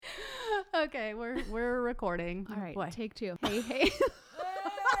Okay, we're recording. All right, What? take two.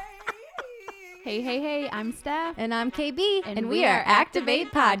 Hey. Hey, I'm Steph. And I'm KB. And we are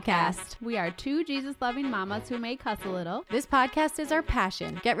Activate Podcast. We are two Jesus-loving mamas who may cuss a little. This podcast is our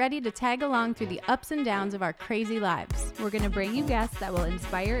passion. Get ready to tag along through the ups and downs of our crazy lives. We're going to bring you guests that will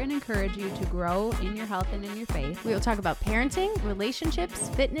inspire and encourage you to grow in your health and in your faith. We will talk about parenting, relationships,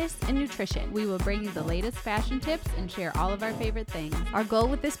 fitness, and nutrition. We will bring you the latest fashion tips and share all of our favorite things. Our goal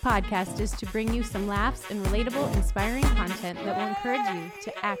with this podcast is to bring you some laughs and relatable, inspiring content that will encourage you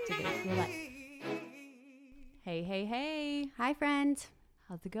to activate your life. Hey. Hi, friend.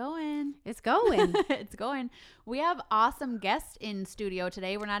 How's it going? It's going. It's going. We have awesome guests in studio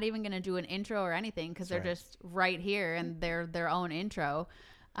today. We're not even going to do an intro or anything because they're just right here and they're their own intro.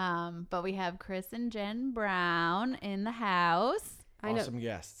 But we have Chris and Jen Brown in the house. I know. Awesome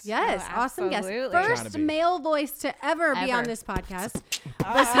guests. Yes, Oh, awesome guest. absolutely. First male voice to ever be on Ever. this podcast.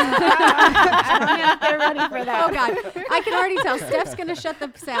 I don't know if they're ready for that. Oh, God. I can already tell. Steph's going to shut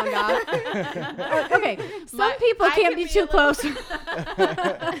the sound off. Okay. Some people can't be too close.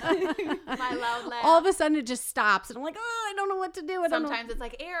 My loud laugh. All of a sudden, it just stops. And I'm like, oh, I don't know what to do. I don't know. Sometimes it's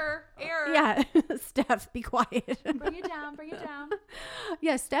like error. Yeah. Steph, be quiet. Bring it down.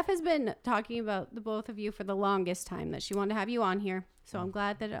 Yeah, Steph has been talking about the both of you for the longest time that she wanted to have you on here. So I'm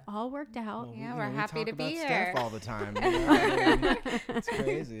glad that it all worked out. Well, Yeah, you we're know, happy we to talk be about here. Steph all the time. You know? I mean, it's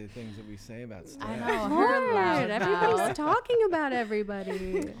crazy the things that we say about Steph. I know. Her loud Lord, everybody's mouth. talking about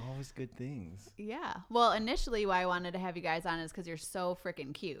everybody. Always good things. Yeah. Well, initially why I wanted to have you guys on is because you're so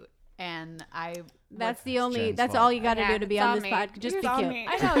freaking cute. And That's Jen's all fault. you got to Yeah, do to be it's on all this me. podcast. Just It's be all cute. me.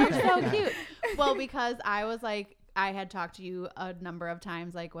 I know, you're so cute. Well, because I was like, I had talked to you a number of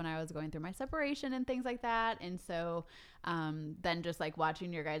times, like when I was going through my separation and things like that. And so then just like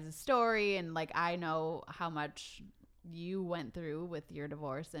watching your guys' story and like I know how much you went through with your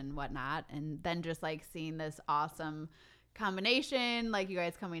divorce and whatnot. And then just like seeing this awesome combination, like you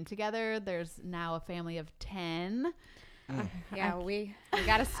guys coming together. There's now a family of 10. Yeah, we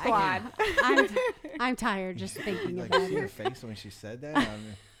got a squad. I'm tired just thinking Like, about see her it. face when she said that? I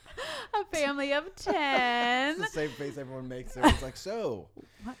mean, A family of it's 10. the same face everyone makes. It's like, so.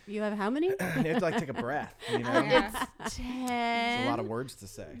 What? You have how many? You have to like take a breath, you know? Yeah. It's 10. a lot of words to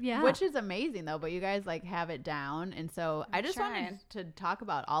say. Yeah. Which is amazing though, but you guys like have it down. And so I just trying. wanted to talk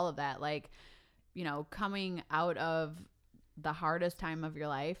about all of that, like, you know, coming out of the hardest time of your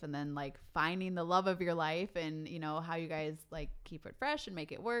life and then like finding the love of your life and, you know, how you guys like keep it fresh and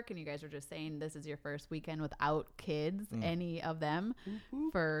make it work. And you guys were just saying this is your first weekend without kids, any of them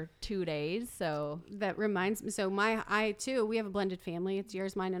for 2 days. So That reminds me. So I too, we have a blended family. It's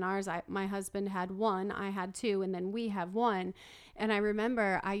yours, mine, and ours. My husband had one, I had two, and then we have one. And I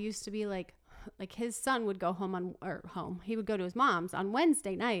remember I used to be like his son would go he would go to his mom's on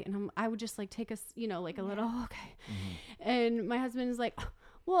Wednesday night, and I would just like take us, you know, like a little, okay. And my husband is like,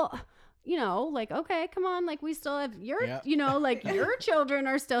 well, you know, like, okay, come on. Like we still have Yep. you know, like your children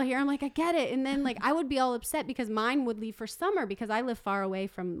are still here. I'm like, I get it. And then like, I would be all upset because mine would leave for summer because I live far away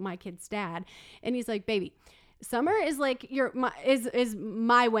from my kid's dad. And he's like, baby, summer is like is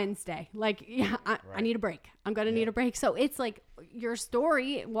my Wednesday. Like, yeah, I need a break. I'm going to need a break. So it's like your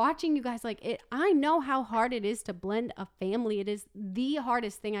story, watching you guys, like it, I know how hard it is to blend a family. It is the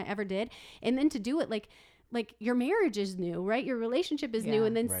hardest thing I ever did. And then to do it like your marriage is new, right? Your relationship is new. Yeah.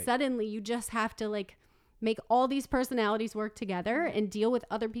 And then Right. suddenly you just have to like make all these personalities work together and deal with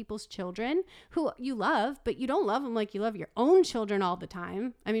other people's children who you love, but you don't love them like you love your own children all the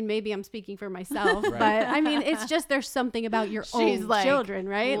time. I mean, maybe I'm speaking for myself, Right. but I mean, it's just there's something about your she's own like, children,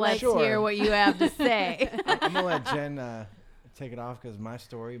 right? let's Like, Sure. hear what you have to say. I'm going to let Jen take it off because my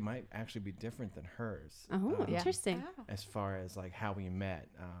story might actually be different than hers. oh, Yeah. interesting. As far as like how we met,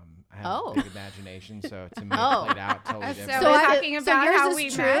 I have Oh. a big imagination, so to me Oh. it played out totally So different. we're I- talking about yours how is we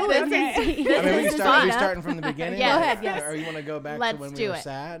true. met. This Okay. is- I mean, we this is start, fun. starting from the beginning. Yes. Go ahead, yes. Or you want to go back Let's to when do we were it.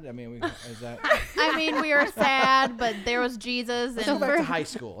 sad? I mean, is that? I mean, we were sad, but there was Jesus. Let's And go back to high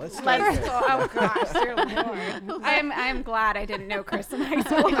school. Let's start Let's there. Oh gosh, dear Lord. I'm glad I didn't know Chris in high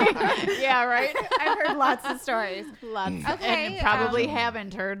school. yeah, right? I've heard lots of stories. Lots. Okay, And probably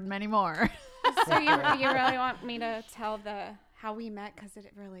haven't heard many more. So you really want me to tell how we met? Because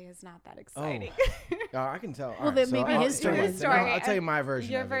it really is not that exciting. I can tell. Well, then maybe his story. I'll tell you my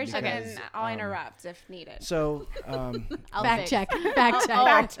version. Your of it version, because, and I'll interrupt if needed. So, I'll Fact fix. check. Fact check.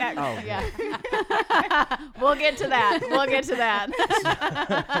 Fact check. oh, Yeah. We'll get to that.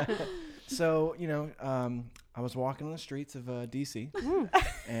 So, you know, I was walking on the streets of DC,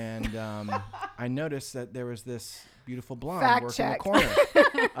 and I noticed that there was this beautiful blonde Fact working check. the corner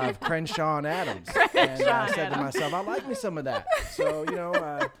of Crenshaw and Adams. And I said to myself, I like me some of that. So, you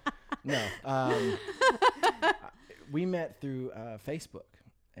know, No. We met through Facebook,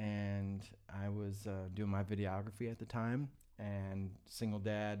 and I was doing my videography at the time, and single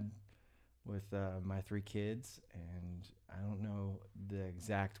dad with my 3 kids, and I don't know the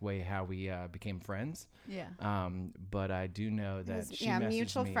exact way how we became friends. Yeah. But I do know that she messaged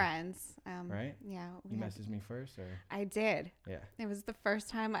mutual me, friends. right? Yeah. You messaged me first, or I did. yeah. It was the first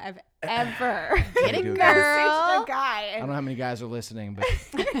time I've ever Get it, do it, girl. messaged a guy. I don't know how many guys are listening, but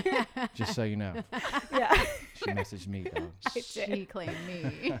just so you know, Yeah. she messaged me, dog. She claimed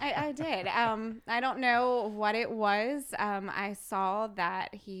me. I did. I don't know what it was. I saw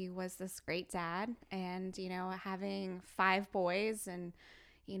that he was this great dad, and having 5 boys, and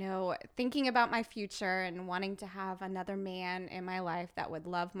thinking about my future and wanting to have another man in my life that would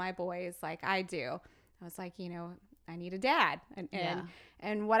love my boys like I do. I was like, I need a dad,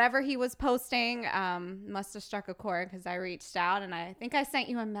 and whatever he was posting must have struck a chord, because I reached out, and I think I sent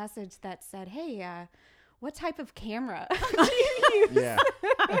you a message that said, "Hey, what type of camera do you use?" Yeah.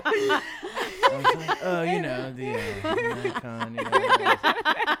 I was like, oh, the Nikon.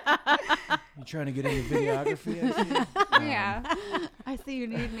 You trying to get into videography? I see? Yeah. I see you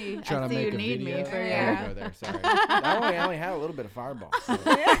need me. Trying I to see make you a need video. me for Yeah. Go there, sorry. I only had a little bit of Fireball. So,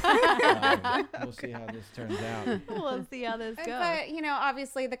 we'll see how this turns out. We'll see how this goes. But,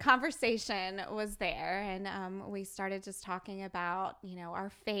 obviously the conversation was there, and we started just talking about, our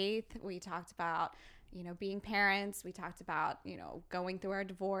faith. We talked about, being parents. We talked about, going through our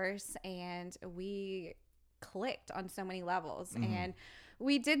divorce, and we clicked on so many levels. Mm-hmm. And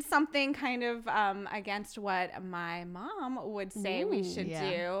we did something kind of against what my mom would say we should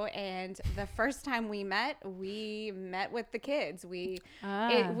do. And the first time we met with the kids. We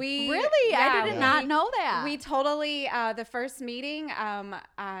Really? I did not know that. We totally the first meeting.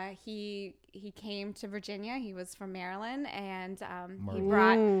 He came to Virginia. He was from Maryland, and he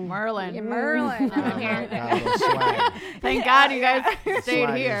brought Merlin. Merlin. Oh, my God, a little swag. Thank God you guys stayed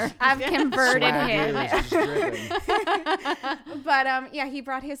Swag here. is- I've converted swag him. is just dripping. But he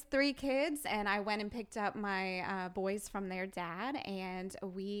brought his 3 kids, and I went and picked up my boys from their dad, and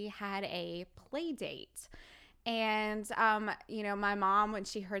we had a play date. And my mom, when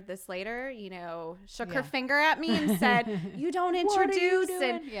she heard this later, shook her finger at me and said, "You don't introduce."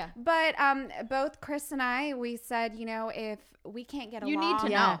 But both Chris and I, we said, if we can't get along, You need to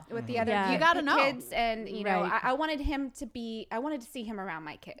know. with the other Yeah. You gotta know. kids, and Right. I wanted I wanted to see him around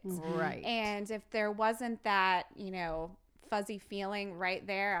my kids. Right. And if there wasn't that, fuzzy feeling right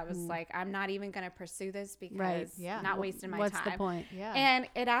there, I was like, I'm not even going to pursue this, because Yeah. not wasting my What's time. the point? Yeah. And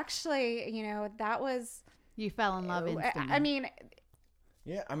it actually, that was, You fell in love instantly. I mean,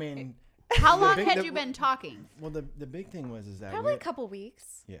 Yeah, I mean, how the long big- had the- you been talking? well, the big thing was that probably a couple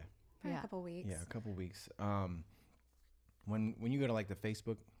weeks. yeah, Probably Yeah. a couple weeks. a couple weeks. When you go to like the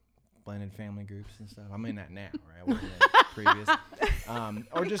Facebook blended family groups and stuff, I'm in that now, right? I wasn't in previous,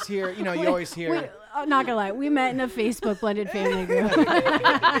 or just here. You always hear. I'm not gonna lie, we met in a Facebook blended family group.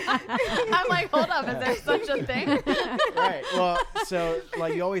 I'm like, hold up, is there such a thing? Right. Well, so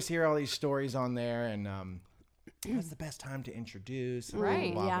like you always hear all these stories on there, and what's the best time to introduce? And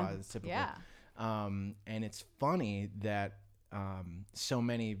Right. Blah, blah, Yeah. blah, it's typical. Yeah. And it's funny that so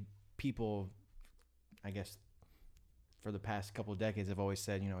many people, I guess, for the past couple of decades have always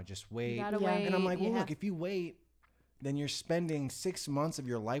said, just wait. You gotta Yeah. wait. And I'm like, well, yeah. look, if you wait, then you're spending 6 months of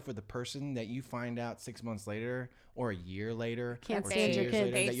your life with a person that you find out 6 months later or a year later Can't or stand 2 your years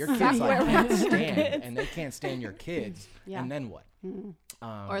kids. later that your That's kids like where can't we're stand, and they can't stand your kids. Yeah. And then what?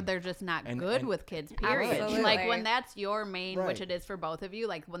 Or they're just not and- good and- with kids, period. Absolutely. Like when that's your main, which Right. it is for both of you,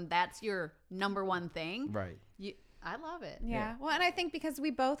 like when that's your number one thing, Right. I love it. Yeah. Well, and I think because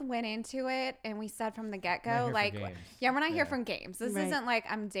we both went into it and we said from the Not get-go, here for like, games. yeah, we're not here Yeah. from games. This Right. isn't like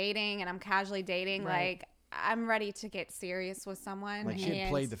I'm dating and I'm casually dating. Right. Like, I'm ready to get serious with someone. Like she had and-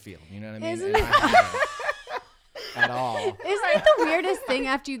 played the field, you know what I mean? Isn't And I hadn't at all. Isn't it the weirdest thing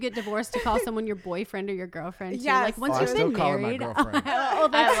after you get divorced to call someone your boyfriend or your girlfriend? Too? Yes. Like once Oh, I you've still been call her my married. girlfriend. Oh,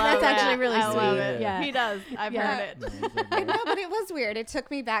 that's I love actually that. really I sweet. love it. Yeah. He does. I've Yeah. heard it. No, it's like, I know, but it was weird. It took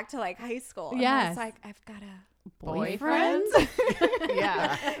me back to like high school. And I Yes. was like, I've got a Boyfriend?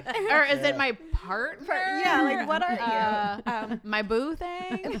 Yeah. Or is it my partner? yeah, like what are you? My boo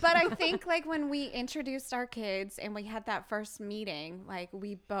thing? But I think like when we introduced our kids and we had that first meeting, like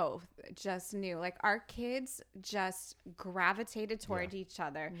we both just knew, like our kids just gravitated toward each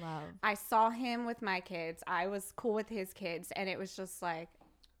other. Love. I saw him with my kids. I was cool with his kids, and it was just like,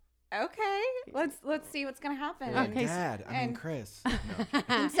 okay, let's see what's gonna happen. Well, And- Dad, I mean and- Chris. No.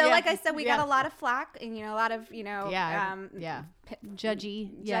 And so, Yeah. like I said, we got Yeah. a lot of flack and a lot of Yeah. Yeah.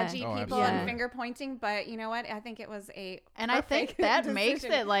 Judgy. Yeah. judgy Oh, people absolutely. and finger pointing. But you know what? I think it was a And I think perfect that makes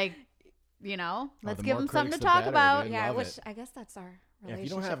decision. it like let's the give more them something to critics, the talk better, about. dude. Yeah, Love which it. I guess that's our Yeah,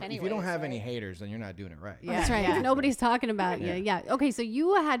 relationship if you don't have any right? haters, then you're not doing it right. That's right. Yeah. If nobody's talking about Yeah. you. Yeah. Okay. So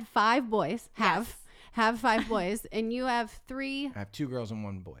you had 5 boys. Yes. Have 5 boys, and you have 3. I have 2 girls and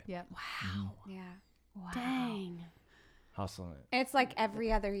 1 boy. Yep. Yeah. Dang. Hustling it. It's like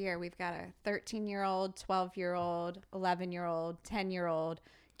every other year we've got a 13-year-old, 12-year-old, 11-year-old, 10-year-old.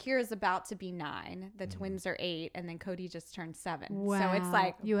 Kira's about to be 9. The twins are 8, and then Cody just turned 7. So it's Wow.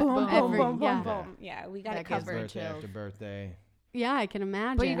 like You- boom, boom, every- boom, boom, yeah. boom. Yeah, we got That it gives covered. Birthday chills. after birthday. Yeah, I can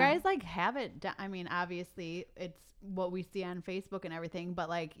imagine. But you guys like have it. I mean, obviously, it's what we see on Facebook and everything, but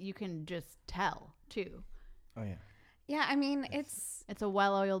like you can just tell too. Oh yeah. Yeah, I mean, it's It's a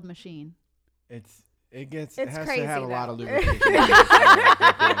well-oiled machine. It It's has to crazy, have a lot though. of lubrication.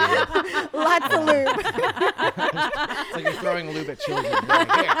 lots of lube. It's like you're throwing lube at children. You're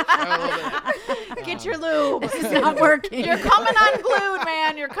like, here, throw a little bit. Get your lube. This is not working. You're coming unglued,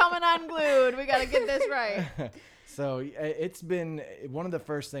 man. You're coming unglued. We got to get this right. So it's been one of the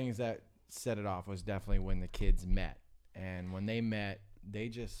first things that set it off was definitely when the kids met, and when they met, they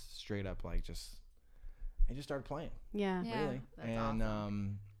just straight up they just started playing. Yeah. Yeah. Really, that's and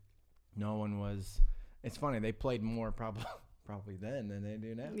awesome. no one was. It's funny, they played more probably then than they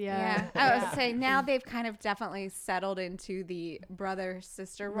do now. Yeah. I was saying now they've kind of definitely settled into the brother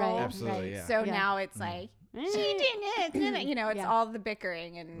sister role. Right. Absolutely, yeah. So Yeah. now it's like Eh. she did it. You know, it's Yeah. all the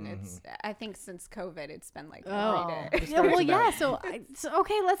bickering, and it's. I think since COVID, it's been like Oh. every day. Yeah, well, starts yeah. about- So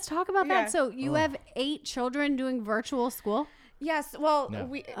okay, let's talk about Yeah. that. So you have 8 children doing virtual school. Yes, well, No.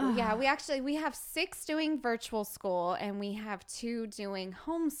 we have 6 doing virtual school, and we have 2 doing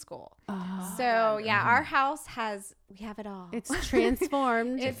homeschool. So yeah, our house we have it all. It's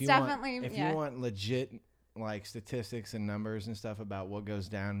transformed. It's If you definitely want, if yeah. you want legit like statistics and numbers and stuff about what goes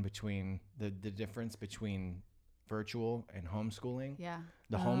down between the difference between virtual and homeschooling, Yeah.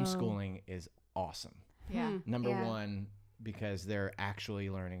 the Oh. homeschooling is awesome. Yeah. Number Yeah. 1, because they're actually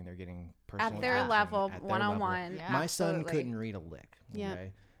learning, they're getting personal at their attention level, at their one-on-one. Yeah. My son absolutely. couldn't read a lick. Yeah.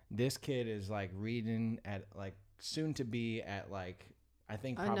 Okay? This kid is like reading at like soon to be at like I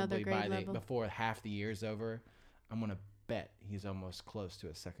think Another probably grade by level. before half the year's over, I'm gonna bet he's almost close to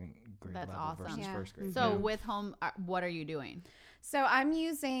a second grade That's level awesome. versus Yeah. first grade. So with home, what are you doing? So I'm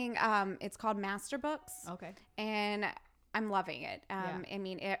using it's called Master Books, Okay. and I'm loving it. Yeah. I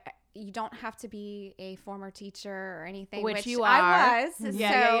mean, you don't have to be a former teacher or anything, Which which you I are. was.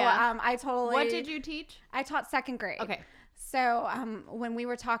 Yeah, so yeah. I totally. What did you teach? I taught 2nd grade. Okay. So when we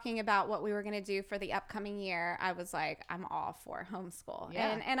were talking about what we were going to do for the upcoming year, I was like, I'm all for homeschool.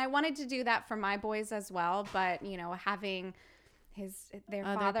 Yeah. And I wanted to do that for my boys as well. But, you know, having their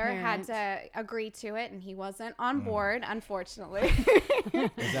Other father parent. had to agree to it, and he wasn't on board, unfortunately.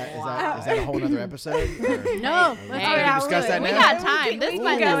 Is that a whole nother episode? Or- No, Are we let's gonna go. discuss that we now? got time. We This can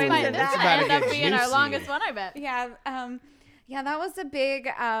might, go this into might, that. this It's might about to end up get being our juicy. longest one, I bet. Yeah, that was a big,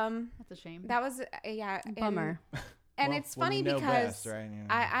 That's a shame. that was, and- Bummer. And Well, it's when funny we know because best, right? You know.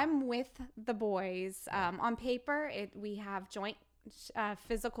 I'm with the boys. On paper, we have joint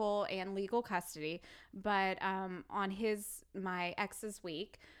physical and legal custody, but on my ex's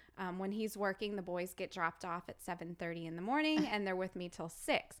week, when he's working, the boys get dropped off at 7:30 in the morning, and they're with me till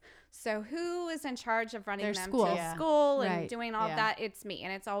 6. So who is in charge of running Their them school. to Yeah. school and Right. doing all Yeah. that? It's me,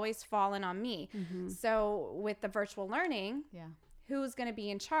 and it's always fallen on me. So with the virtual learning, Yeah. who's going to be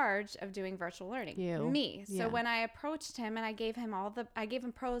in charge of doing virtual learning? You. Me. So Yeah. when I approached him and I gave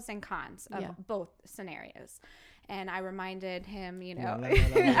him pros and cons of Yeah. both scenarios. And I reminded him, you No, know, no, no,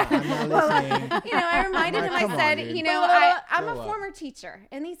 no, no, I'm not listening. I reminded him, I Come on, said, dude. you know, I'm a Grow up. former teacher,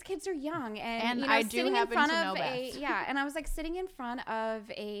 and these kids are young, And you know, I do sitting in happen front to of know best. and I was like, sitting in front of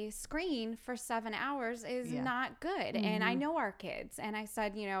a screen for 7 hours is Yeah. not good, and I know our kids, and I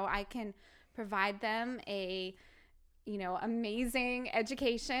said, you know, I can provide them a amazing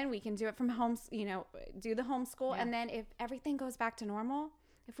education. We can do it from home, do the homeschool, Yeah. and then if everything goes back to normal,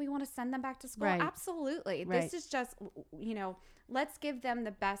 if we want to send them back to school, Right. absolutely. Right. This is just, let's give them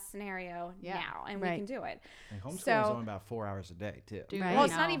the best scenario Yeah. now, and Right. we can do it. And homeschooling's So- only about 4 hours a day too. Dude, Right. Well,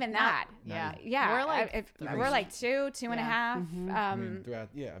 it's not no. even that. Yeah. Yeah, We're like we're like two and a Yeah. half. I mean, throughout,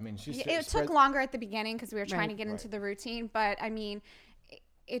 I mean, she's It took longer at the beginning because we were trying Right. to get into Right. the routine, but I mean,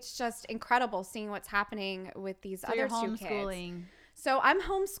 it's just incredible seeing what's happening with these So other you're 2 kids. homeschooling. So I'm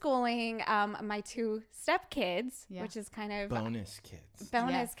homeschooling my 2 step kids, Yeah. which is kind of bonus kids.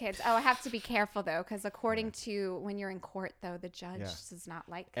 bonus kids. Oh, I have to be careful though, because according to when you're in court, though, the judge Yeah. does not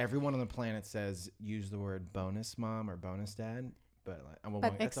like. Everyone on the planet says use the word bonus mom or bonus dad, But like,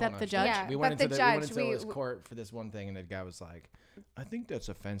 But that's except all the not- judge? Yeah, we but went the into judge, we went into we- his court for this one thing, and the guy was like, "I think that's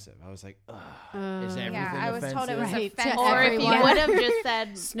offensive." I was like, "Ugh, is Yeah, everything I was offensive?" told it was Right, to offensive. Or if you everyone. would have just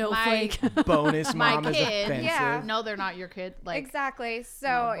said Snowflake. Bonus my mom is kid. offensive. Yeah. No, they're not your kid. Like Exactly. So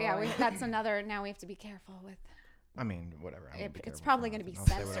Oh, yeah, boy. that's another. Now we have to be careful with. I mean, whatever. I won't be It's careful probably with going to be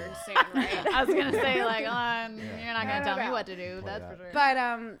that. I'll say whatever censored I want. soon, right? I was gonna say like, you're not gonna No, tell no, me no. what to do. Play That's that. for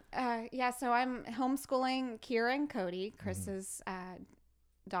sure. But yeah, so I'm homeschooling Kira and Cody, Chris's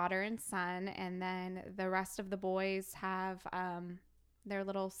daughter and son, and then the rest of the boys have their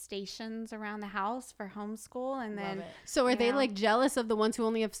little stations around the house for homeschool, and Love then it. So are they Yeah. like jealous of the ones who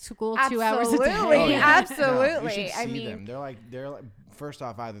only have school 2 hours a day? Absolutely. Oh, yeah. Absolutely. No, you should I see mean- them. They're like first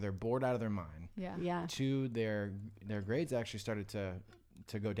off, either they're bored out of their mind. Yeah. Yeah. Two, their grades actually started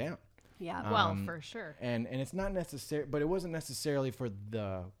to go down. Yeah. Well, Um, for sure. And it's not necessary, but it wasn't necessarily for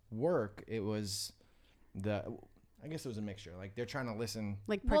the work. It was I guess it was a mixture. Like they're trying to listen.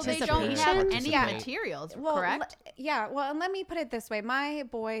 Like Well, they participation. don't have any Yeah. materials, Well, correct? yeah. Well, and let me put it this way: my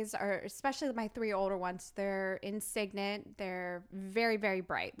boys are, especially my 3 older ones, they're in Signet. They're very, very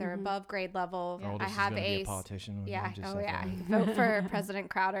bright. They're above grade level. Our I oldest have is gonna be a Ace. politician. Yeah. just Oh, yeah. FYI. Vote for President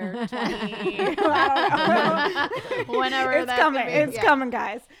Crowder. 20. I don't know. Whenever it's that coming. could be. It's Yeah. coming,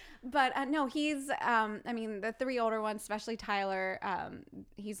 guys. But no, he's. I mean, the 3 older ones, especially Tyler.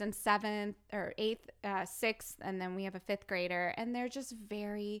 He's in 7th or 8th, 6th, and then we have a 5th grader, and they're just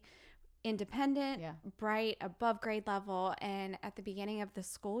very independent, Yeah. bright, above grade level. And at the beginning of the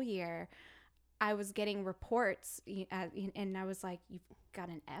school year, I was getting reports, and I was like, "You've got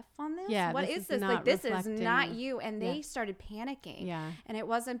an F on this? Yeah, What this is is this? not Like, this is reflecting- not you." And they Yeah. started panicking. Yeah. And it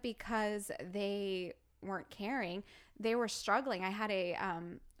wasn't because they weren't caring. They were struggling. I had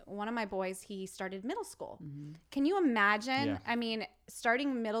one of my boys, he started middle school. Can you imagine? Yeah. I mean,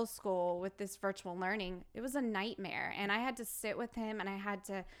 starting middle school with this virtual learning, it was a nightmare. And I had to sit with him and I had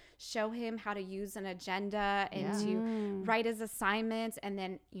to show him how to use an agenda and Yeah. to write his assignments and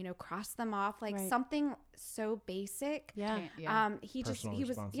then, cross them off, like Right. something so basic. Yeah. Yeah. He Personal was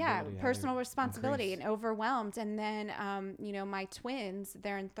responsibility had personal to responsibility increase. and overwhelmed. And then my twins,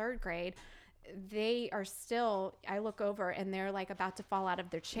 they're in 3rd grade. They are still, I look over and they're like about to fall out of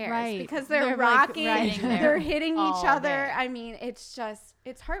their chairs Right. because they're They're, like, rocking, right there they're hitting each all other. day. I mean, it's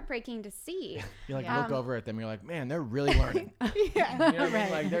heartbreaking to see. You like Yeah. look over at them. You're like, man, they're really learning. Yeah. You know what I mean?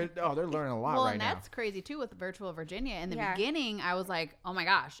 Right. Like they're learning a lot Well, right and now. that's crazy too with Virtual Virginia. In the Yeah. beginning, I was like, oh my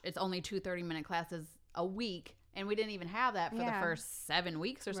gosh, it's only 2 30-minute classes a week. And we didn't even have that for the Yeah. first 7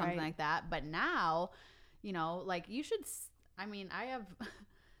 weeks or something Right. like that. But now, like you should, I have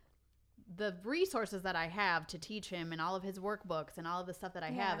the resources that I have to teach him and all of his workbooks and all of the stuff that I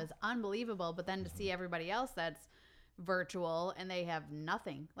have Yeah. is unbelievable. But then to see everybody else that's virtual and they have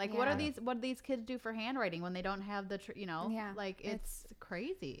nothing. Like what Yeah. do these kids do for handwriting when they don't have the, Yeah. like it's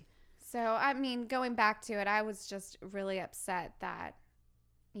crazy. So, I mean, going back to it, I was just really upset that,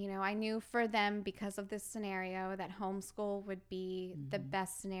 I knew for them because of this scenario that homeschool would be the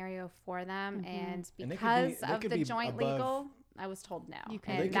best scenario for them. And And they could be- because they of could the be joint above- legal, I was told no. You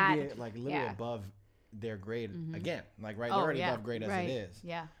could- They And could that, be like literally yeah. above their grade again. Like they're Oh, already yeah. above grade as Right. it is.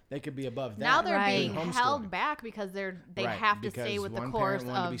 Yeah. They could be above that. Now they're Right. being homeschooling. held back because they Right, have to stay because with the one course parent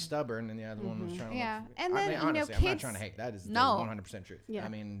wanted to be of stubborn and the other one was trying to Yeah. look And I then, mean, you know, honestly, I'm not kids- trying to hate. That is No. the 100% truth. Yeah. I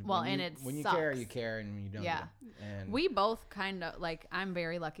mean, Well, when and you, it when you care, sucks. you care, and when you don't. Yeah. You don't. And we both kind of like I'm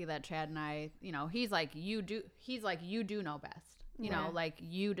very lucky that Chad and I, he's like you do know best. Yeah. Like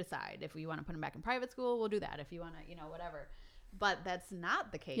you decide if you want to put him back in private school, we'll do that. If you want to, whatever. But that's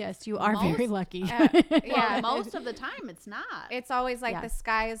not the case. Yes, you are very lucky. Well, Yeah. most of the time it's not. It's always like Yeah. the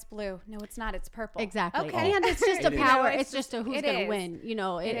sky is blue. No, it's not. It's purple. Exactly. Okay. And it's just a It is. power. You know, it's just a who's it going to is. win,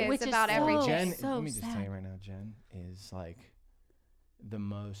 It is which about is every so, Jen, so let me just sad. tell you right now, Jen is like the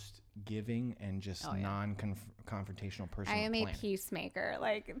most giving and just Oh, yeah. non-confrontational person. I on am the a planet. peacemaker,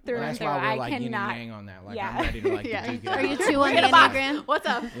 like through And and that's through. why we're I like yin and cannot. yang on that. Like Yeah. I'm ready to like Yeah. duke it Are you out. 2 on the Get a box. Enneagram? What's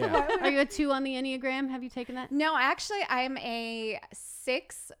up? Yeah. Are you a 2 on the Enneagram? Have you taken that? No, actually, I'm a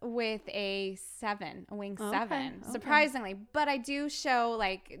 6 with a 7, a wing Okay, 7, okay. surprisingly. But I do show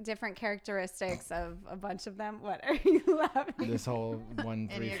like different characteristics of a bunch of them. What are you laughing? This whole 1,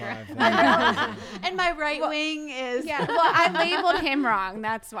 3, 5 thing. And my right wing is Yeah, well, I labeled him wrong.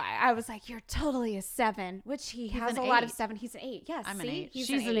 That's why I was like, "You're totally a 7," which he has an a lot of 8. 7. He's an 8. Yes, I'm an see? 8. He's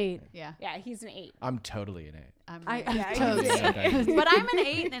She's an 8. Yeah. Yeah, he's an 8. I'm totally an 8. I'm I like- totally. Okay. but I'm an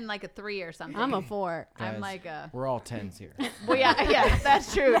 8 and like a 3 or something. I'm a 4. I'm Guys, like a We're all 10s here. well, yeah,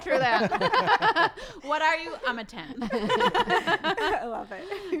 that's true. True that. What are you? I'm a 10. I love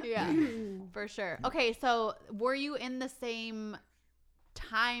it. Yeah, for sure. Okay, so were you in the same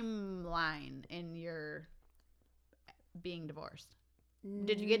timeline in your being divorced?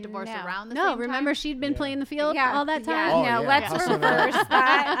 Did you get divorced No. around the No, same remember time? she'd been Yeah. playing the field Yeah, all that time. Yeah, Oh, no, yeah. let's Hustle reverse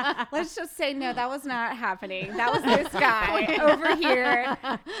that. Let's just say no, that was not happening. That was this guy over here,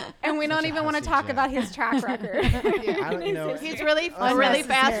 and we Such don't a even want to hussy, talk Jen. about his track record. I don't, you know, He's really a Unnecessary. really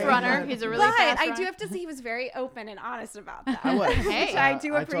fast runner. But- He's a really But fast I runner. do have to say he was very open and honest about that. I was. Hey. Which I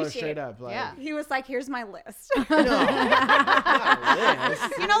do I told her appreciate. straight up. Like, Yeah. He was like, "Here's my list." No, not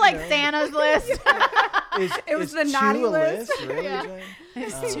list. You know, like Santa's list. It was is the two naughty a list. Really, Yeah. Jen?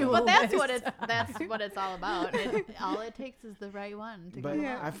 It's too But that's list. what it's all about. All it takes is the right one to But go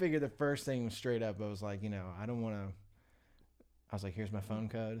Yeah. along. I figured the first thing was straight up. I was like, I don't want to. I was like, here's my phone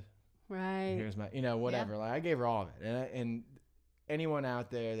code. Right. Here's my, whatever. Like I gave her all of it, and anyone out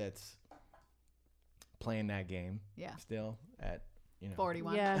there that's playing that game, Yeah. still at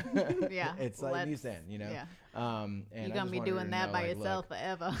 41. Yeah. Yeah. it's like you let's- said, Yeah. And You're I gonna just be wanted her doing to that know, by like, yourself look,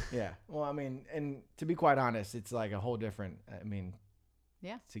 forever. yeah. Well, I mean, and to be quite honest, it's like a whole different. I mean,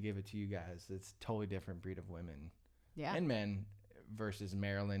 Yeah. To give it to you guys, it's totally different breed of women Yeah. and men versus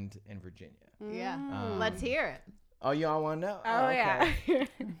Maryland and Virginia. Yeah. Mm. Let's hear it. Oh, y'all want to know? Oh okay. yeah.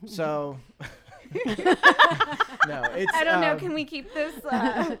 So, no, it's. I don't know. Can we keep this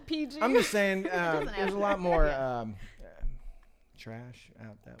PG? I'm just saying, have there's a to lot be. more Yeah. trash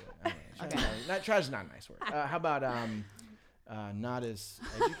out that way. I don't know. Okay. Trash, not trash is not a nice word. How about not as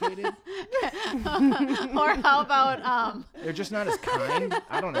educated? Or how about They're just not as kind.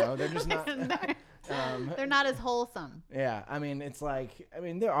 I don't know. They're just not. they're not as wholesome. Yeah, I mean, it's like,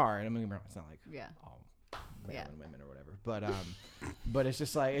 there are, and it's not like Yeah. all Maryland women or whatever, but it's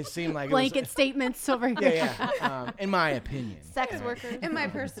just like it seemed like Blanket It was, statements over here. yeah. In my opinion, Sex right? workers. In my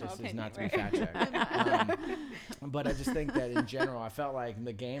personal This is opinion. not to be fact checked. But I just think that in general, I felt like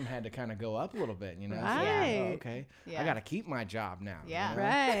the game had to kind of go up a little bit. It's like, Right. oh, okay, Yeah. I got to keep my job now. Yeah.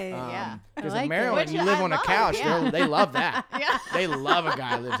 Right. Yeah. Because I like in it. Maryland, Which you live I on a love, couch. yeah. They love that. Yeah. They love a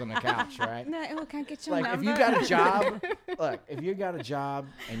guy who lives on the couch, right? No, can I get your Like number? if you got a job, look, if you got a job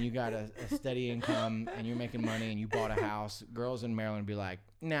and you got a steady income and you're making money and you bought a house, girls in Maryland be like,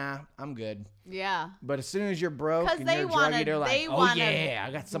 nah, I'm good. Yeah. But as soon as you're broke 'Cause and they you're wanna- druggy, they're like, they oh wanna- yeah,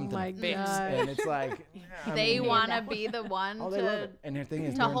 I got something my to fix. God. And it's like, I They mean, want to be the one Oh, they love to. it. And their thing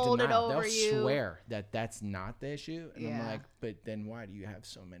is, to they're in hold it denial. over They'll you. swear that that's not the issue. And I'm Yeah. like, but then why do you have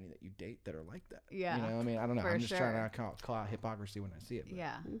so many that you date that are like that? Yeah. You know, I mean, I don't know. For I'm just trying sure. to call out hypocrisy when I see it. But,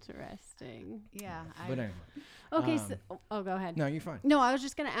 Yeah. Interesting. Yeah. But anyway. Okay. So, go ahead. No, you're fine. No, I was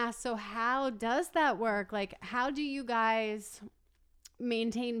just going to ask, so how does that work? Like, how do you guys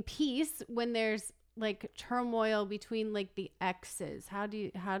maintain peace when there's like turmoil between like the exes? How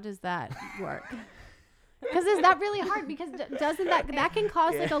does that work? Because is that really hard? Because doesn't that can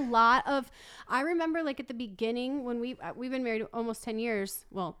cause like a lot of, I remember like at the beginning when we've been married almost 10 years.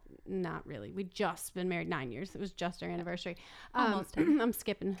 Well, not really. We just been married 9 years. It was just our anniversary. Almost. I'm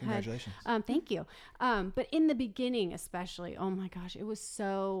skipping ahead. Congratulations. Thank you. But in the beginning, especially, oh my gosh, it was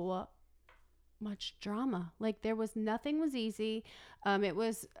so much drama. Like nothing was easy. It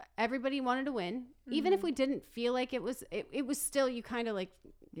was, everybody wanted to win. Even if we didn't feel like it was still, you kind of like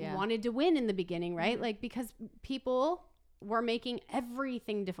wanted to win in the beginning, right? Like, because people were making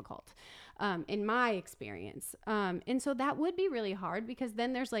everything difficult, in my experience. And so that would be really hard because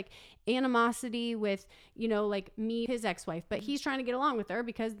then there's like animosity with, like me, his ex-wife, but he's trying to get along with her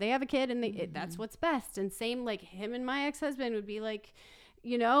because they have a kid and that's what's best. And same, like him and my ex-husband would be like,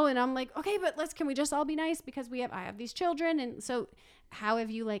 and I'm like, okay, but can we just all be nice because I have these children. And so how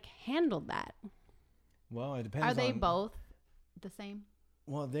have you like handled that? Well, it depends. Are they on, both the same?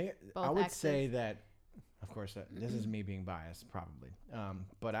 Well, I both would exes? say that, of course, this is me being biased, probably.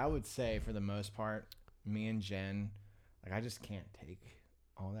 But I would say for the most part, me and Jen, like I just can't take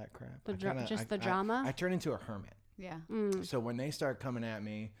all that crap. The drama? I turn into a hermit. Yeah. So when they start coming at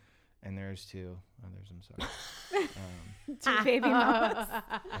me, and there's two others, I'm sorry. Two baby mamas.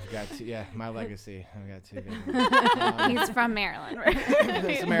 I've got two. Yeah, my legacy. I've got two. Baby He's from Maryland, right?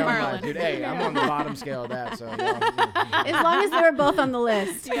 That's the Maryland life, dude. Hey, I'm on the bottom scale of that, so. As long as they were both on the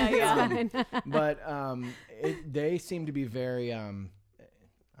list. Yeah. It's fine. But they seem to be very. I don't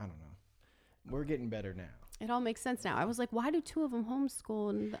know. We're getting better now. It all makes sense now. I was like, why do two of them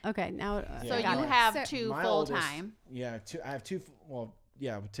homeschool? And okay, now. So Yeah. you Got it. have So two My full oldest- time. Yeah, I have two. Well,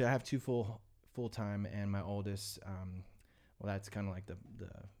 yeah, to have two full time, and my oldest. Well, that's kind of like the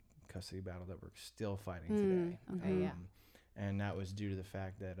custody battle that we're still fighting today. Okay, yeah. And that was due to the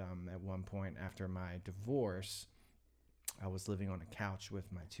fact that at one point after my divorce, I was living on a couch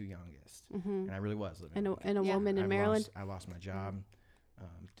with my two youngest, and I really was living. And on a a Yeah. woman in Maryland. I lost my job.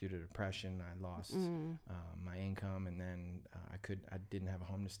 due to depression. I lost my income, and then I didn't have a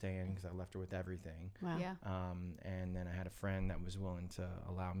home to stay in because I left her with everything. Wow. Yeah. And then I had a friend that was willing to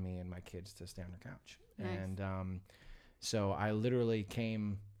allow me and my kids to stay on the couch. Nice. And so I literally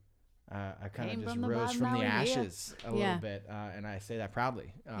came. I kind of just from the rose bottom, from now the we're here. ashes a little bit, and I say that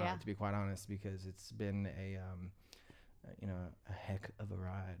proudly, to be quite honest, because it's been a heck of a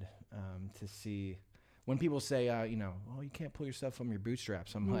ride to see. When people say, oh, you can't pull yourself from your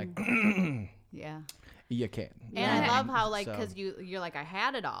bootstraps, I'm like, Yeah. you can. And I love how, like, because you're like, I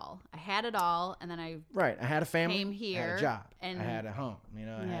had it all, and then I I had a family, came I had here, a job, and I had a home.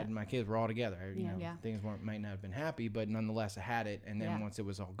 I had my kids were all together. Yeah. Things might not have been happy, but nonetheless, I had it. And then once it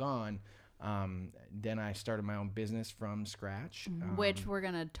was all gone, then I started my own business from scratch, which we're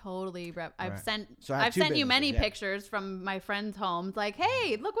gonna totally I've sent So I have I've two sent you many businesses, pictures from my friends' homes, like,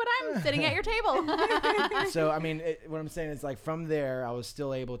 hey, look what I'm sitting at your table. So I mean, what I'm saying is, like, from there I was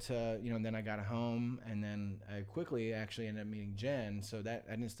still able to, then I got a home, and then I quickly actually ended up meeting Jen, so that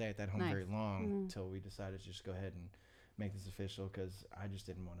I didn't stay at that home very long until we decided to just go ahead and make this official, because I just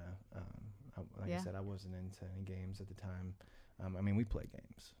didn't want to I said, I wasn't into any games at the time. I mean, we play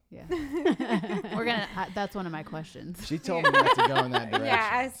games. Yeah. We're gonna that's one of my questions. She told me not to go in that direction. Yeah,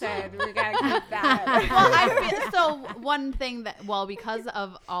 I said we gotta keep that. Well, I feel so one thing that, because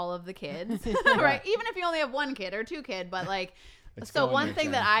of all of the kids, right? Even if you only have one kid or two kids, but like, so one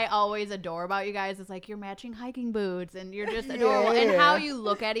thing that I always adore about you guys is, like, you're matching hiking boots, and you're just adorable, and how you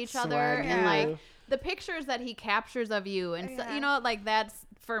look at each other, and like the pictures that he captures of you, and so, like, that's,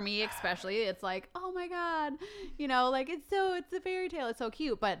 for me especially, it's like, oh my God, like, it's a fairy tale, it's so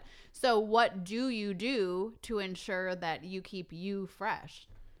cute. But so what do you do to ensure that you keep you fresh?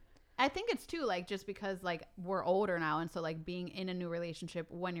 I think it's too, like, just because, like, we're older now, and so, like, being in a new relationship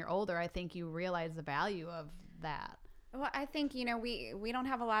when you're older, I think you realize the value of that. Well, I think, we don't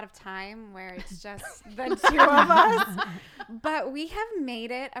have a lot of time where it's just the two of us, but we have made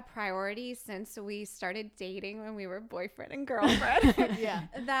it a priority since we started dating when we were boyfriend and girlfriend. Yeah.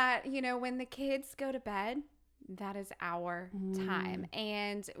 That, when the kids go to bed, that is our time,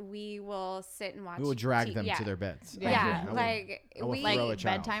 and we will sit and watch. We will drag them to their beds. Yeah, I will like throw a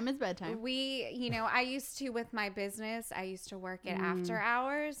child. bedtime is bedtime. We, I used to, with my business, I used to work it after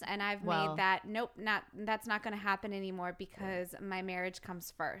hours, and I've made that, that's not going to happen anymore, because my marriage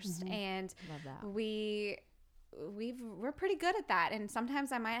comes first. And Love that. we're pretty good at that, and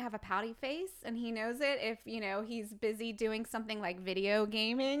sometimes I might have a pouty face, and he knows it if he's busy doing something like video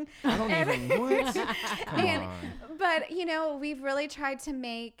gaming. I don't even what? Come on. But we've really tried to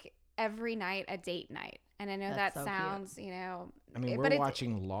make every night a date night, and I know That's that so sounds I mean, we're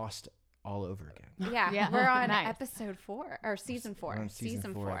watching Lost all over again. yeah, we're on episode 4 or season 4. We're on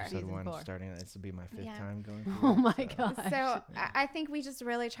season 4, episode Season 1, 4. starting. This will be my 5th time going through Oh it, my so. gosh. So I think we just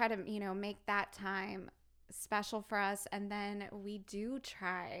really try to make that time special for us, and then we do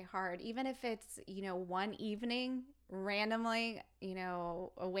try hard, even if it's one evening randomly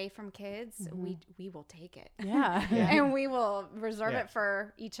away from kids. We will take it. Yeah. And we will reserve it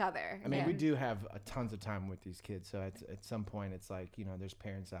for each other. I mean, we do have tons of time with these kids, so at some point it's like, there's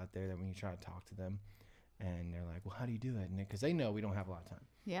parents out there that when you try to talk to them and they're like, well, how do you do it? And because they know we don't have a lot of time.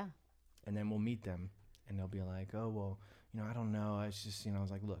 Yeah. And then we'll meet them and they'll be like, oh, well, I don't know, it's just, I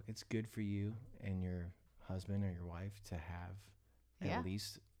was like, look, it's good for you and your husband or your wife to have at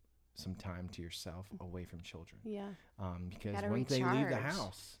least some time to yourself away from children. Yeah. Because Gotta when they leave the recharge.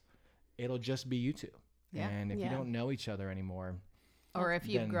 house, it'll just be you two. Yeah. And if you don't know each other anymore, Or if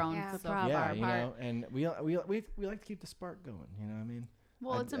you've then- grown Yeah. so Problem. far yeah, apart. and we like to keep the spark going. You know what I mean?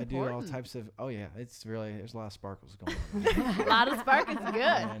 Well, it's I important. do all types of. Oh yeah, it's really there's a lot of sparkles going on. A lot of spark is good.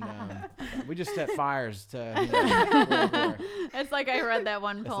 And we just set fires to. Where- It's like I read that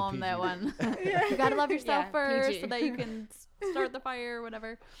one That's the poem, that PG. one. You gotta love yourself Yeah, first PG. so that you can start the fire or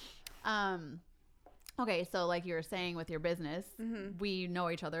whatever. Okay, so like you were saying with your business, we know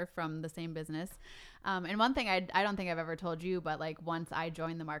each other from the same business. And one thing I don't think I've ever told you, but like once I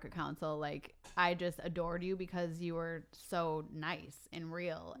joined the Market Council, like I just adored you because you were so nice and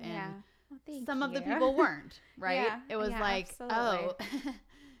real. And Yeah. Well, thank some of the you. people weren't, right? Yeah, It was yeah, like, absolutely.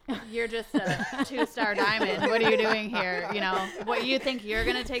 oh, you're just a 2-star diamond. What are you doing here? What, you think you're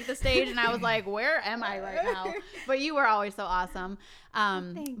going to take the stage? And I was like, where am I right now? But you were always so awesome.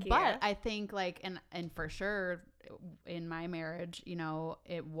 Thank you. But I think like, and for sure in my marriage,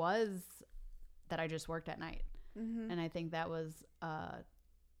 it was that I just worked at night. And I think that was a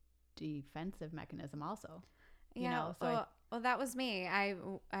defensive mechanism also. Yeah, So well, Well, that was me. I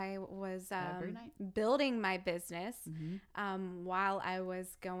was Every night. building my business Mm-hmm. while I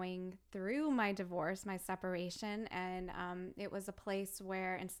was going through my divorce, my separation, and it was a place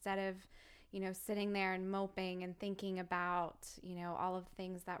where instead of, you know, sitting there and moping and thinking about, you know, all of the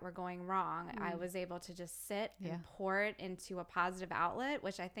things that were going wrong, I was able to just sit Yeah. and pour it into a positive outlet,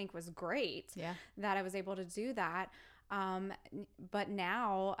 which I think was great. Yeah. That I was able to do that. But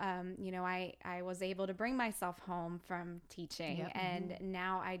now, you know, I was able to bring myself home from teaching, Yep. and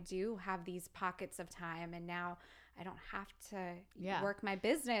now I do have these pockets of time, and now I don't have to Yeah. work my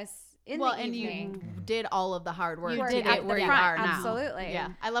business in Well, the and evening. you did all of the hard work You to did get at where the you front, are now. absolutely. Yeah.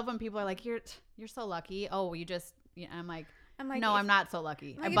 I love when people are like, you're so lucky. Oh, you just, I'm like, no, if- I'm not so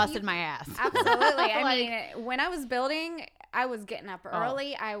lucky. like, I if busted you- my ass. Absolutely. I Like- mean, when I was building, I was getting up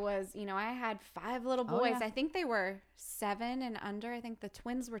early. I was, you know, I had 5 little Oh, boys. yeah. I think they were 7 and under. I think the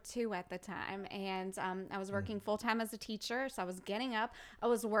twins were 2 at the time. And I was working full time as a teacher. So I was getting up. I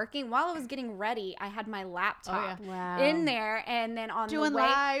was working. While I was getting ready, I had my laptop Wow. in there. And then on Doing the way,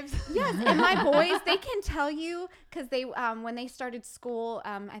 lives. yes, and my boys, they can tell you because they, when they started school,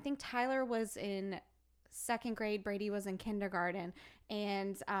 I think Tyler was in 2nd grade, Brady was in kindergarten,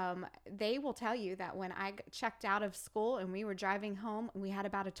 and they will tell you that when I checked out of school and we were driving home, we had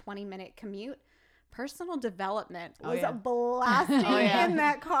about a 20-minute commute. Personal development Oh, was yeah. blasting Oh, yeah. in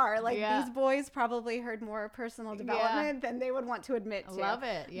that car. Like Yeah. these boys probably heard more personal development than they would want to admit I to. love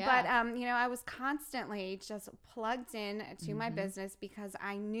it. Yeah. But you know, I was constantly just plugged in to my Mm-hmm. business because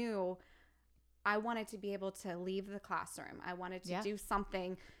I knew I wanted to be able to leave the classroom. I wanted to Yeah. do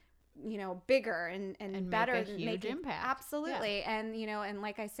something, you know, bigger and make better, a huge make it- impact. Absolutely. And you know, and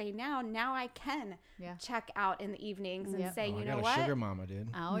like I say now I can Yeah. check out in the evenings and Yep. say, Oh, you I know got a what? sugar mama, dude.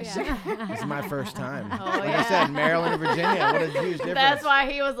 Oh, yeah. This is my first time. Oh, Like yeah. I said, Maryland and Virginia. What a huge difference. That's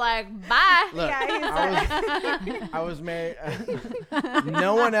why he was like, bye. Look, Yeah, I was married.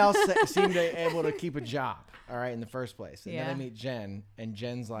 No one else seemed able to keep a job. All right, in the first place. And Yeah. then I meet Jen, and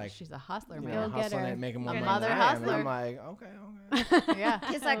Jen's like, She's a hustler, you man. know, Go get hustling her. it, making more A money mother than I am. hustler. And I'm like, okay. Yeah.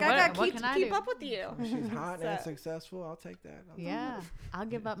 He's like, What- I got what to can I keep do? up with you. She's hot and So- successful. I'll take that. I'll take Yeah. that. I'll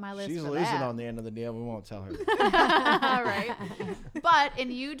give up my list She's for losing that. on the end of the deal. We won't tell her. All right. But, and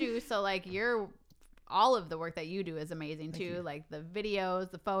you do, so like all of the work that you do is amazing too. you. Like the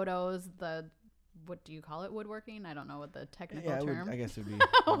videos, the photos, what do you call it? Woodworking? I don't know what the technical Yeah, term. I guess it would be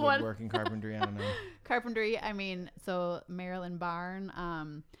What? woodworking, carpentry. I don't know. Carpentry. I mean, so Maryland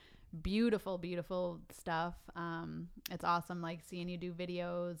Barn, beautiful, beautiful stuff. It's awesome, like seeing you do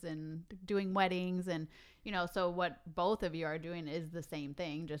videos and doing weddings, and you know, so what both of you are doing is the same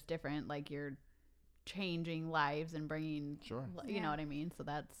thing, just different. Like you're changing lives and bringing, Sure. you know what I mean? So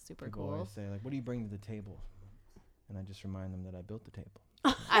that's super People cool. always say, like, what do you bring to the table? And I just remind them that I built the table.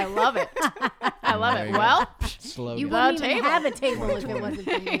 I love it. I love There it. you go. Well, Slogan. You The wouldn't even table. have a table if it wasn't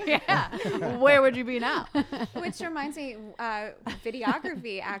for me. yeah. Where would you be now? Which reminds me,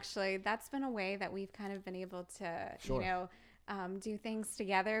 videography, actually, that's been a way that we've kind of been able to, Sure. you know, do things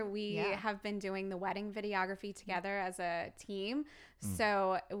together. We Yeah. have been doing the wedding videography together as a team.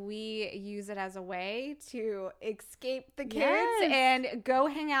 So we use it as a way to escape the kids Yes. and go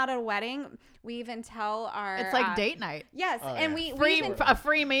hang out at a wedding. We even tell our... It's like date night. Yes. Oh, and yeah. we even... A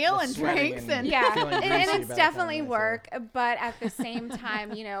free meal The and sweating drinks and- and Yeah, feeling and greasy by it's the time definitely that's work, but at the same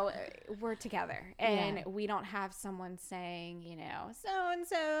time, you know, we're together, and Yeah. we don't have someone saying, you know, so and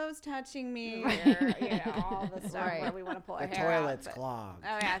so's touching me, or you know, all the stuff Right. where we want to pull The our hair out. toilet's but- clogged.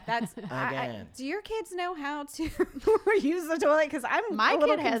 Oh yeah, that's Again. do your kids know how to use the toilet? Because I'm my a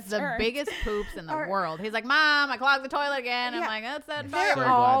little kid has the concerned. biggest poops in the Or- world. He's like, Mom, I clogged the toilet again. I'm Yeah. like, that's that I'm They're so fiber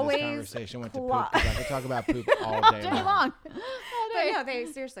glad always this conversation went to clo- poop, 'cause I could talk about poop all all day day long. long. But no, they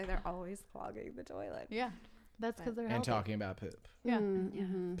seriously, they're always clogging the toilet. Yeah, that's because they're And healthy. talking about poop. Yeah.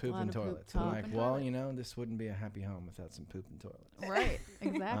 Poop and toilets. I'm talk. like, and well, toilet. you know, this wouldn't be a happy home without some poop and toilets. Right,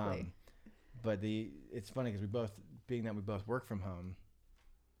 exactly. But it's funny because being that we both work from home,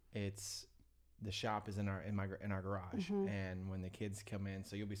 the shop is in our garage, and when the kids come in,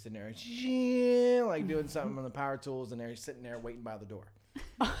 so you'll be sitting there like doing something on the power tools, and they're sitting there waiting by the door,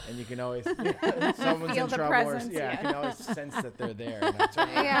 and you can always someone's Feel in the trouble, or, presence, yeah, I yeah. can always sense that they're there. And I turn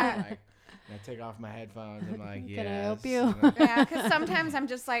around, Yeah. and I take off my headphones. I'm like, Can I help yes, you? know. Yeah, because sometimes I'm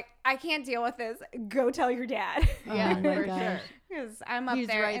just like, I can't deal with this. Go tell your dad. Yeah, Oh my for gosh. sure. Because I'm up He's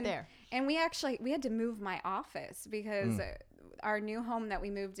there. right and, there. And we had to move my office because our new home that we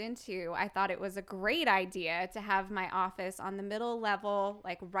moved into, I thought it was a great idea to have my office on the middle level,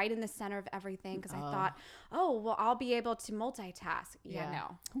 like right in the center of everything. Because I thought, oh, well, I'll be able to multitask. Yeah,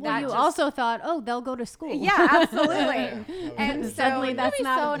 no. Well, That you just- also thought, oh, they'll go to school. Yeah, absolutely. And so Suddenly that's It'll be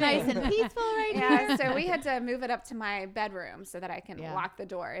not so a nice thing. and peaceful right yeah, here. so we had to move it up to my bedroom so that I can Yeah. lock the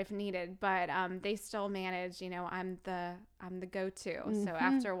door if needed. But they still manage. You know, I'm the go-to. So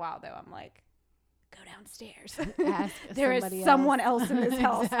after a while, though, I'm like, go downstairs. Ask There is somebody someone else. else in this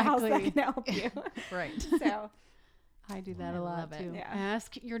house that Exactly. can help you. Right. So I do that I a lot love it. too. Yeah.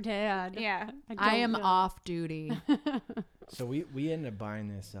 Ask your dad. yeah, I don't am know. off duty. So we ended up buying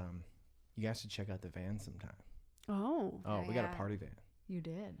this. You guys should check out the van sometime. Oh. Oh, we got yeah. a party van. You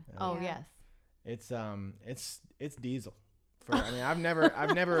did. Yeah. Oh, Yeah. yes. It's diesel. I mean, I've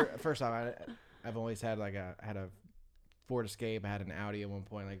never. First off, I've always had had a Ford Escape. I had an Audi at one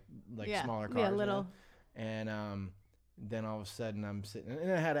point, like Yeah. smaller cars. Yeah, you know? little. And then all of a sudden I'm sitting,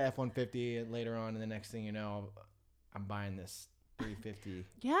 and I had a F-150 later on, and the next thing you know, I'm buying this 350.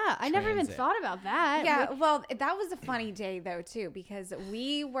 Yeah, I never even Transit. thought about that. yeah. Well, that was a funny day though too, because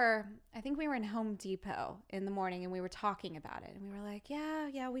I think we were in Home Depot in the morning and we were talking about it, and we were like,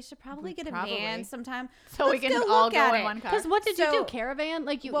 yeah, we should probably get a Probably. van sometime. So we Let's can go all look go at in it. one car. Because what did you So- do? Caravan?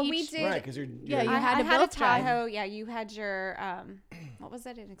 Like you Well, we each? did- Right, because you're Yeah, you I had to had a both drive. Tahoe. Yeah, you had your what was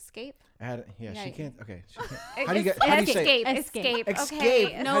it? An Escape? I had Yeah, she yeah. can't. Okay, she can't. It- How do you it's- get? How do you say? Escape? Escape. Escape.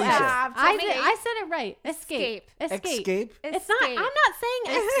 Okay. No How do you say it? F. I said it right. Escape. Escape. Escape. Escape. It's not. I'm not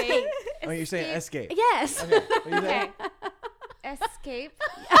saying escape. Oh, you're saying escape. Yes. Okay. What do you say? Okay. Escape.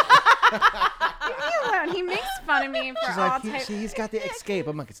 Leave me alone. He makes fun of me for She's all like, types. he's got the escape.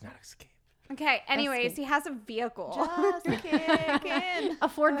 I'm like, it's not escape. Okay. Anyways, Escape. he has a vehicle. Just kick in. A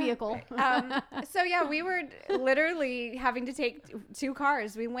Ford vehicle. So yeah, we were literally having to take two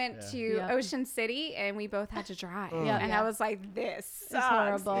cars. We went Yeah. to Yeah. Ocean City, and we both had to drive. Yeah. And Yeah. I was like, "This It's sucks."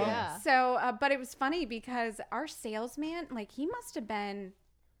 horrible. Yeah. So, but it was funny because our salesman, like, he must have been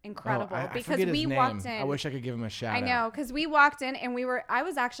incredible I because forget his we name. walked in. I wish I could give him a shout I out. know, because we walked in and I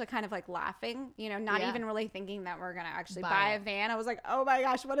was actually kind of like laughing, not Yeah. even really thinking that we're going to actually Buy buy it. a van. I was like, oh my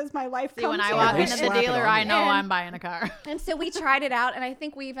gosh, what is my life See, come when I to? walk They into the slap it dealer, on I you. know And- I'm buying a car. And so we tried it out, and I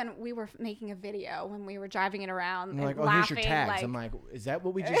think we were making a video when we were driving it around I'm and like, oh, laughing. here's your tags. Like, I'm like, is that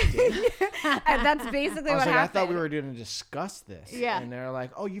what we just did? and that's basically I was what like, happened. I thought we were going to discuss this. Yeah. And they're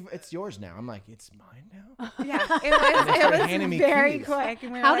like, oh, it's yours now. I'm like, it's mine now. Yeah, they it started was handing me very keys. quick.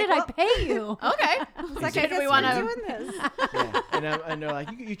 And we were How like, did I well, pay you? Okay. I was like, Should I guess we we're wanna- doing this. Yeah. And they're like,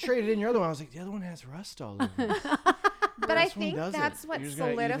 you traded in your other one. I was like, the other one has rust all over it. But I This one think doesn't. that's what You're just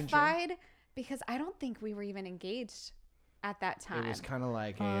gonna even trade? solidified, because I don't think we were even engaged at that time. It was kind of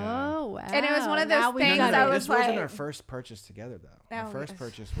like a. Oh wow! And it was one of those Now we things got I it. was this wasn't like- our first purchase together, though. Our Oh, first yes.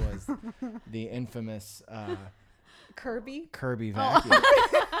 purchase was the infamous Kirby. Kirby vacuum.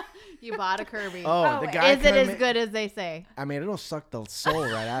 You bought a Kirby. Oh, the wait. guy. Is it come as in- good as they say? I mean, it'll suck the soul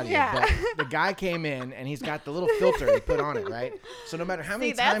right out of Yeah. you. But the guy came in and he's got the little filter he put on it, right? So no matter how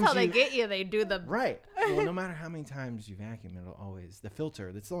many See, that's times how they you get you. They do the right. Well, no matter how many times you vacuum, it'll always the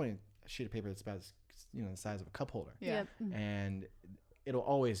filter. That's only a sheet of paper that's about the size of a cup holder, yeah. Yep. and it'll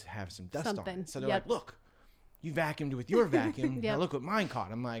always have some dust on Something. it. So they're Yep. like, "Look, you vacuumed with your vacuum. Now Yep. look what mine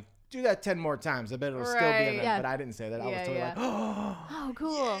caught." I'm like, "Do that 10 more times. I bet it'll still be Right. in there." Yeah. But I didn't say that. I was Yeah, totally yeah. like, "Oh." Oh,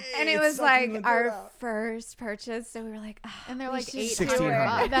 cool. And it It's was sucking like the our dirt out. first purchase, so we were like, "Ah, And they're we like should do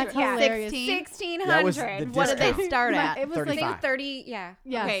 1600. it." That's Yeah. hilarious. 16? That was the 1600. What did they discount. start at? It was like 35. 30, yeah.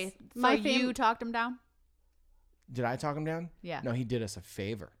 yes. Okay, so My you talked him down? Did I talk him down? Yeah. No, he did us a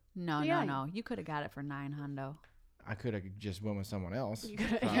favor. No, Yeah. no. You could have got it for $900. I could have just went with someone else. Yeah,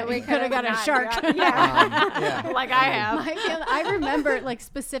 Probably. we could have got a not shark. got- yeah. Yeah. Like I have. My family, I remember like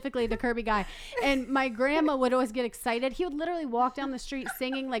specifically the Kirby guy, and my grandma would always get excited. He would literally walk down the street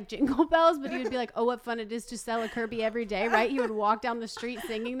singing like jingle bells, but he would be like, "Oh, what fun it is to sell a Kirby every day!" Right? He would walk down the street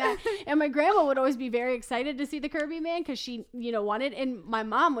singing that, and my grandma would always be very excited to see the Kirby man because she, wanted. And my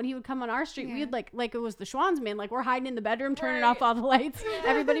mom, when he would come on our street, we'd like it was the Schwann's man, like we're hiding in the bedroom, turning off all the lights.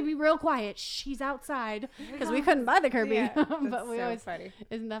 Everybody be real quiet. Shh, he's outside because we couldn't buy the Kirby. Yeah, but that's we so always funny.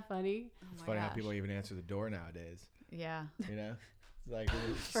 Isn't that funny? It's funny how people even answer the door nowadays. Yeah. You know, like the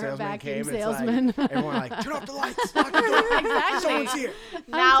For a salesman vacuum came, salesman. it's like everyone like turn off the lights, lock the door. Exactly. Someone's here.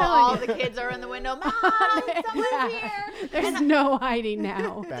 Now telling all you. the kids are in the window. Mom, someone's Yeah. here. There's no hiding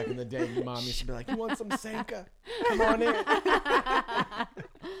now. Back in the day, mom used to be like, "You want some Sanka? Come on in."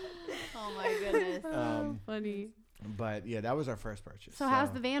 Oh my goodness. Funny. But yeah, that was our first purchase. So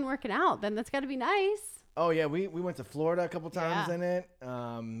how's the van working out? Then that's got to be nice. Oh yeah, we went to Florida a couple times Yeah. in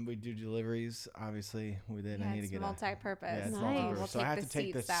it. We do deliveries. Obviously, we did. I Yeah, need to it's get multi-purpose. Yeah, it's Nice. multi-purpose. We'll So I had to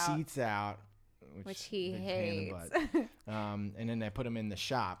take the seats out. which he big pain in the hates. butt. And then I put them in the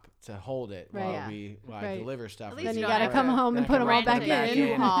shop to hold it Right. while Yeah. I Right. deliver stuff. At Then least you you got to don't come have to home and then I put them come all right back back in. in.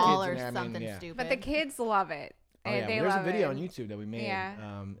 U-Haul Kids or in there, I mean, something yeah. stupid. But the kids love it. Oh, yeah. They There's a love video it. on YouTube that we made.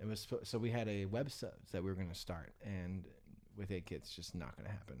 Yeah. It was so we had a website that we were going to start, and with 8 kids, just not going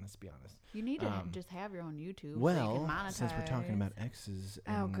to happen. Let's be honest. You need to just have your own YouTube. so you can monetize. Since we're talking about exes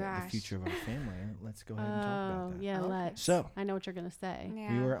and the gosh. future of our family, let's go ahead and talk about that. yeah, Okay. let's. So I know what you're gonna say.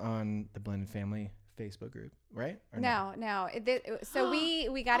 Yeah. we were on the Blended Family Facebook group, right? Or No. So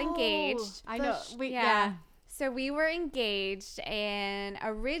we got engaged. I The know. sh- Yeah. So we were engaged, and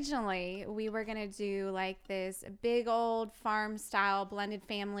originally we were gonna do like this big old farm style blended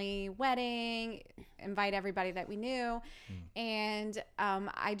family wedding, invite everybody that we knew, and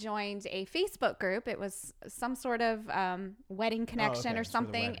I joined a Facebook group. It was some sort of wedding connection okay. or For the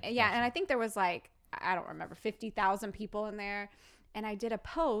something. wedding. Yeah, Gotcha. and I think there was like, I don't remember, 50,000 people in there, and I did a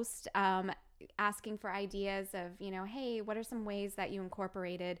post asking for ideas of, hey, what are some ways that you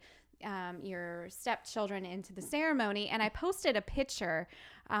incorporated your stepchildren into the ceremony? And I posted a picture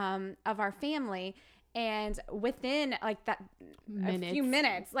of our family, and within like that a few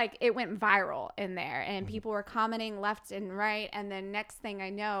minutes, like it went viral in there, and people were commenting left and right. And then next thing I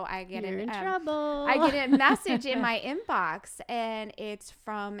know, I get You're in an trouble. I get a message in my inbox, and it's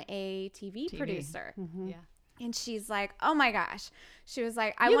from a TV producer. Yeah. And she's like, "Oh my gosh." She was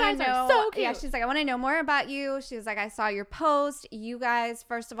like, "I You want to guys know." are so cute. Yeah, she's like, "I want to know more about you." She was like, "I saw your post. You guys,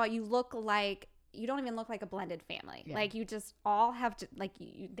 first of all, you don't even look like a blended family. Yeah. Like you just all have to, like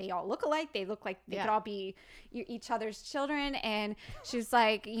they all look alike. They look like they could all be each other's children." And she's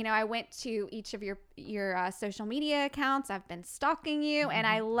like, "I went to each of your social media accounts. I've been stalking you, and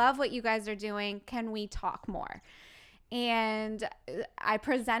I love what you guys are doing. Can we talk more?" And I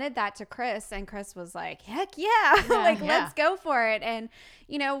presented that to Chris, and Chris was like, "Heck yeah, let's go for it." And,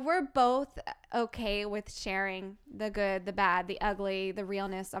 we're both okay with sharing the good, the bad, the ugly, the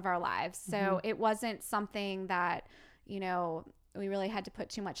realness of our lives. So it wasn't something that, we really had to put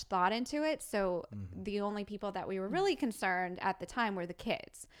too much thought into it. So the only people that we were really concerned at the time were the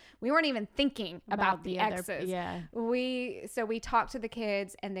kids. We weren't even thinking about the exes. Yeah. We talked to the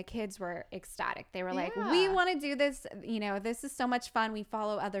kids, and the kids were ecstatic. They were like, Yeah. "We want to do this. This is so much fun. We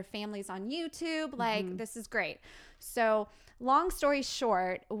follow other families on YouTube. Like, this is great." So long story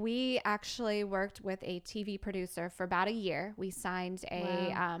short, we actually worked with a TV producer for about a year. We signed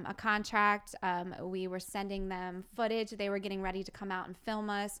a contract. We were sending them footage. They were getting ready to come out and film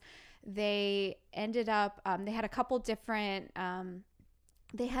us. They ended up, they had a couple different,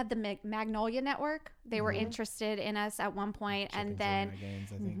 they had the Magnolia Network. They were interested in us at one point. And then, Games,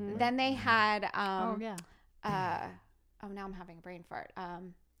 I think, then they had, Oh yeah. now I'm having a brain fart.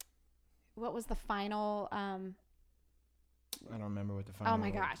 What was the final, I don't remember what the final. oh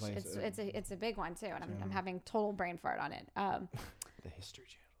my gosh, place- it's a big one too, and I'm having total brain fart on it. the History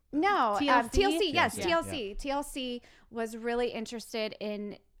Channel. No, TLC? TLC. Yes, Yeah. TLC. TLC was really interested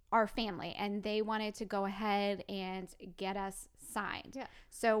in our family, and they wanted to go ahead and get us signed. Yeah.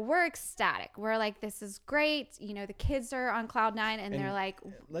 So we're ecstatic. We're like, "This is great." The kids are on cloud nine, and they're like,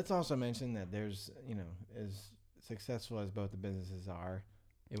 Let's also mention that there's, as successful as both the businesses are,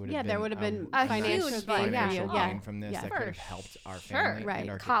 it would have Yeah, been there would have been a financial huge gain for financial you. gain Yeah. from this Yeah. that could For have helped our sure. family Right. and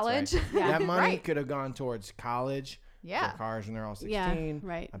our kids, College. right? Yeah. That money Right. could have gone towards college, Yeah. their cars when they're all 16, Yeah,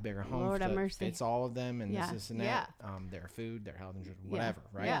 right. a bigger home Lord have that mercy. fits all of them, and Yeah. this and that, their food, their health insurance, Yeah. whatever,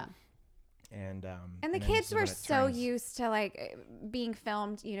 right? Yeah. And and the then kids this is were when it so turns- used to like being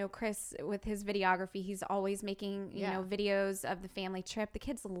filmed. Chris with his videography, he's always making videos of the family trip. The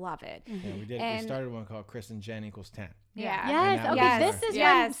kids love it. Yeah, we did. And- We started one called Chris and Jen equals 10. Yeah. Yes. And that Okay. was This is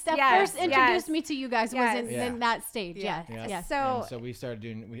Yes, when Steph yes, first introduced yes. me to you guys. Yes. Was in, Yeah. in that stage. Yeah. Yes. Yeah. Yes. So And so we started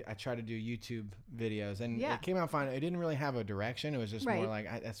doing. I tried to do YouTube videos, and Yeah. it came out fine. It didn't really have a direction. It was just more Right.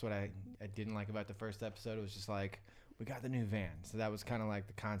 like that's what I didn't like about the first episode. It was just like we got the new van, so that was kind of like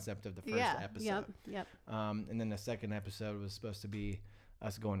the concept of the first Yeah. episode. Yep. Yep. And then the second episode was supposed to be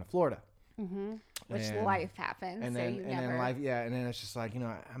us going to Florida. which And- life happens. And so then, you and never. then life, and then it's just like,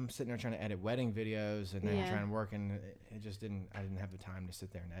 I'm sitting there trying to edit wedding videos and then Yeah. trying to work, and it just didn't. I didn't have the time to sit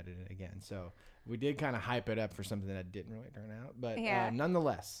there and edit it again. So we did kind of hype it up for something that didn't really turn out, but Yeah.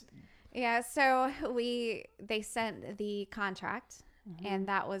 nonetheless, Yeah, so they sent the contract, and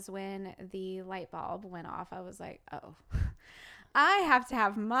that was when the light bulb went off. I was like, "Oh, I have to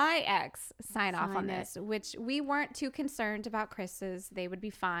have my ex sign off on Sign it. this," which we weren't too concerned about Chris's. They would be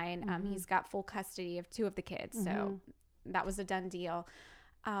fine. He's got full custody of 2 of the kids, so that was a done deal.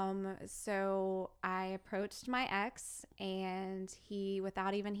 So I approached my ex, and he,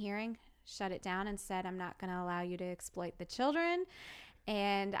 without even hearing, shut it down and said, "I'm not going to allow you to exploit the children."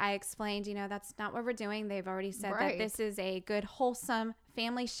 And I explained, that's not what we're doing. They've already said Right. that this is a good, wholesome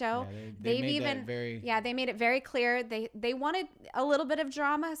family show. Yeah, They've made even that very they made it very clear they wanted a little bit of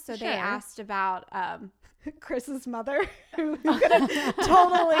drama, so they Sure. asked about Chris's mother, who could have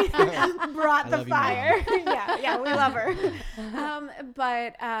totally brought I the love you, Mom. fire. Yeah, we love her.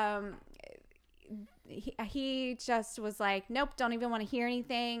 But he just was like, nope, don't even want to hear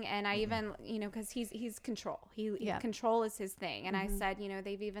anything. And I even, because he's control. Yeah. Control is his thing. And I said,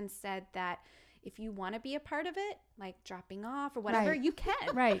 they've even said that if you want to be a part of it, like dropping off or whatever, Right. you can.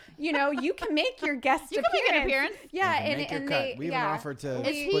 Right. You can make your guest You can make an appearance. Yeah, You can make your and cut. they We even offered to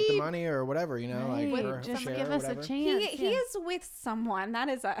Is split the he- money or whatever, Right. like for Just share give or us a whatever. chance. he is with someone. That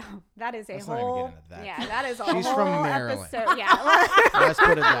is a Let's not even whole get into that. yeah. That is a She's whole from Maryland. episode. Yeah. Let's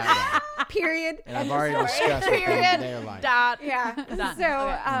put it that way. Period. And I've End already of story. discussed with them Period. their life. Dot. Yeah. Done.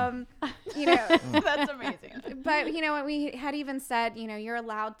 So Okay. That's amazing. but we had even said, you're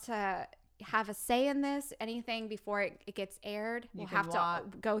allowed to have a say in this. Anything before it gets aired will can have to watch.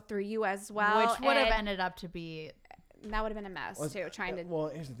 go through you as well. Which would have and ended up to be that would have been a mess too. Trying to Well,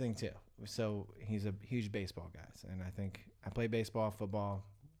 here's the thing too. So he's a huge baseball guy, and I think I play baseball, football,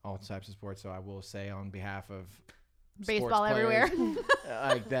 all types of sports. So I will say on behalf of baseball sports players, everywhere.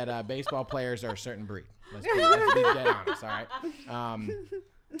 like that, baseball players are a certain breed. Let's be dead honest. All right,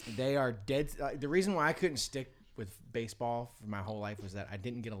 they are dead. The reason why I couldn't stick with baseball for my whole life was that I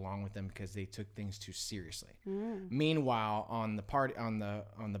didn't get along with them because they took things too seriously. Meanwhile, on the party on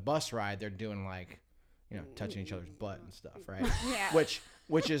the bus ride, they're doing like, touching each other's butt and stuff, right? Yeah.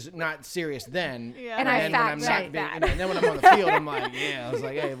 Which is not serious then. Yeah. And I then when I'm fact checked not being- that. and then when I'm on the field, I'm like, yeah. I was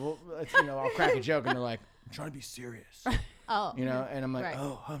like, hey, well, let's, I'll crack a joke, and they're like, I'm trying to be serious, Oh. and I'm like, Right.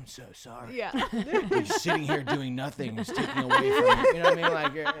 oh, I'm so sorry. Yeah. You're sitting here doing nothing. It's taking away from you. You know what I mean?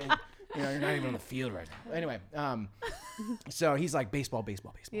 Like, you're not even on the field right now. Anyway, so he's like baseball,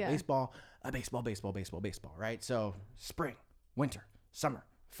 Yeah. baseball, baseball, right? So spring, winter, summer,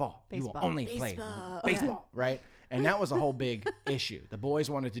 fall. You Baseball. will only play baseball, right? And that was a whole big issue. The boys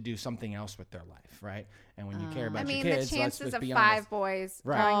wanted to do something else with their life, right? And when you care about I mean, your kids, the chances let's of be 5 honest. boys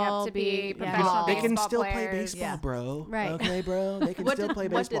Right. growing All up to be be- yeah. professional They can baseball still play players. baseball, Yeah. bro. Right. Okay, bro. They can still play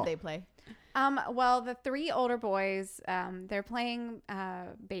baseball. What did they play? Well, the 3 older boys, they're playing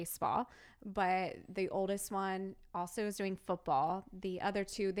baseball, but the oldest one also is doing football. The other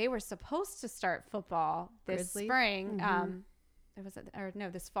 2, they were supposed to start football this Grizzlies? spring.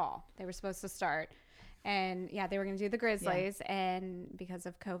 This fall. They were supposed to start. And they were going to do the Grizzlies, and because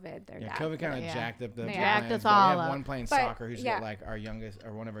of COVID, they're Yeah, not. COVID kind of Yeah. jacked up the They jacked plans, us but we all have up. one playing But, soccer who's yeah. like our youngest,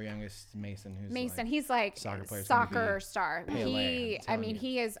 or one of our youngest, Mason, who's Mason, like, he's like soccer player's gonna soccer be star. Pele, He, I'm telling you.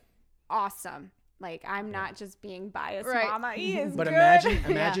 he is awesome. Like, I'm not just being biased, Right. mama. He is But good.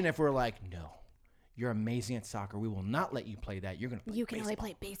 imagine if we're like, no, you're amazing at soccer. We will not let you play that. You're gonna play You can only baseball.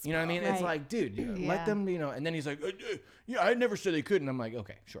 play baseball. You know what I mean? It's Right. like, dude, Yeah. let them, and then he's like, yeah, I never said they couldn't. I'm like,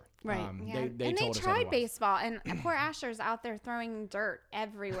 okay, sure. Right. Yeah. They and told they us tried otherwise. baseball, and poor Asher's out there throwing dirt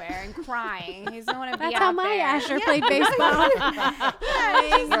everywhere and crying. He's going to be That's out how my there. Asher Yeah. played baseball.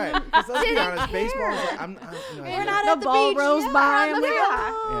 Right. 'Cause let's be Didn't honest, baseball is care. like, We're not the at the ball beach. rolls Yeah, by. we're I'm like, not-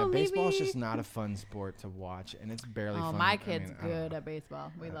 yeah, oh, baseball is maybe. just not a fun sport to watch, and it's barely Oh, fun. my I kid's mean, I don't good know. at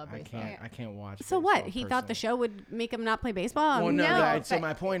baseball. We love I baseball. can't watch. So what? baseball He thought the personally. show would make him not play baseball? Well, no. No, So but-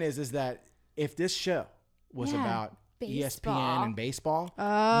 my point is that if this show was Yeah. about Baseball. ESPN and baseball,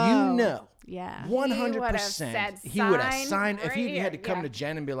 Oh. you know, Yeah. 100%, said, he would have "Sign signed. If he right had to here." come Yeah. to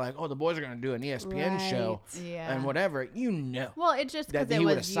Jen and be like, "Oh, the boys are going to do an ESPN show Yeah. and whatever," you know. Well, it's just That because he it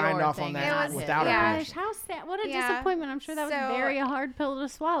would was have signed your off on thing, that not was- without his. a yeah. Gosh, permission. how sad! What a Yeah. disappointment! I'm sure that was So- very a hard pill to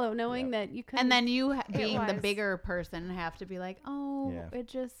swallow, knowing that you couldn't. And then you, being the was. bigger person, have to be like, oh, Yeah. it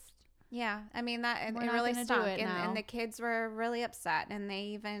just. Yeah, I mean it We're not really gonna do stunk, it now. and the kids were really upset, and they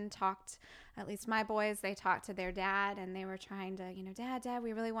even talked. At least my boys, they talked to their dad, and they were trying to, Dad,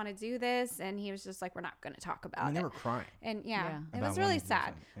 we really want to do this, and he was just like, we're not going to talk about I mean, it. they were crying. And Yeah. it About was really wanting to do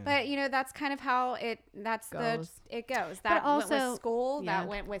sad. something, But that's kind of how it Goes. goes. That went also- with school. yeah. That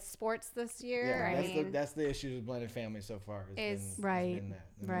went with sports this year. Yeah, I that's mean, that's the issue with blended families so far. Is- Right, Has been that.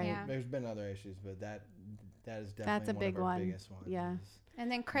 I mean, right. Yeah. There's been other issues, but that is definitely That's a one big of our one. biggest ones. Yeah. is- and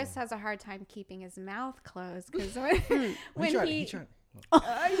then Chris has a hard time keeping his mouth closed because when he tried Go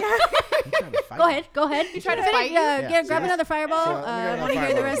ahead. Go ahead. You tried to fight you? Yeah. Grab another fireball. So, let me grab Want to another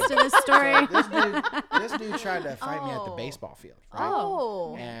hear the fireball. rest of this story? This dude tried to fight me at the Oh. baseball field, right?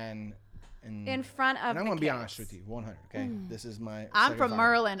 Oh. And in front of and I'm the gonna be kids. honest with you, 100. Okay, this is my. I'm second from fire.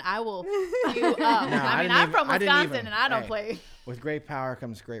 Merlin. I will you up. I mean, I'm from Wisconsin, and I don't play. With great power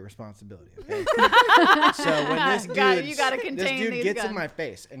comes great responsibility. Okay. So when this You dude, gotta this contain dude these gets in guns. my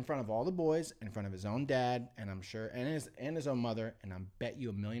face in front of all the boys, in front of his own dad, and I'm sure, and his own mother, and I bet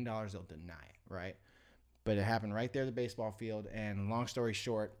you $1 million they'll deny it, right? But it happened right there at the baseball field. And long story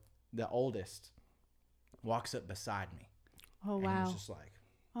short, the oldest walks up beside me. Oh, And wow. was just like,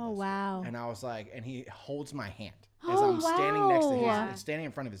 Oh, "Let's go." wow. And I was like, and he holds my hand as Oh, I'm standing next to wow. his, standing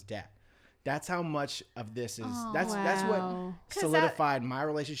in front of his dad. That's how much of this is. Oh, that's wow. what solidified my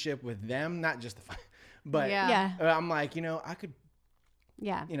relationship with them. Not just the fight, but Yeah. Yeah. I'm like, I could,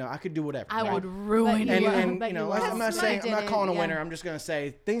 Yeah. I could do whatever. I right? would ruin But you. And But you I'm not lost. saying, I'm not calling a Yeah. winner. I'm just gonna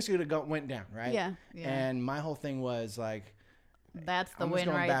say things could have went down, right? Yeah. Yeah. And my whole thing was like, That's the I'm just win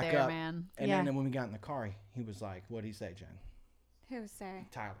gonna right back there, up. man. and Yeah. then when we got in the car, he was like, "What did he say, Jen?" Who say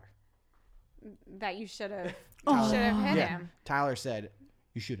Tyler. that you should have Tyler. should have hit Yeah. him? Tyler said,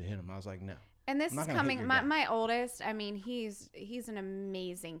 "You should have hit him." I was like, "No." And this I'm is not gonna hit coming. your My, dad. my oldest. I mean, he's an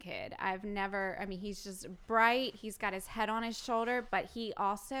amazing kid. He's just bright. He's got his head on his shoulder, but he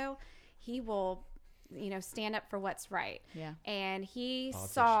will, stand up for what's right. Yeah. And he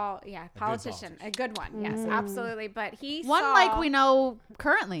Politician. saw, good politician, a good one. Yes, absolutely. But he One saw, like we know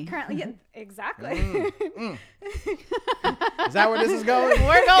currently. currently, yeah, exactly. Is that where this is going?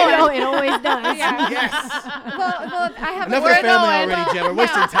 We're Oh, going. it always does. Yeah. Yes. well, I have Enough a of the We're family going. already, Jen. We're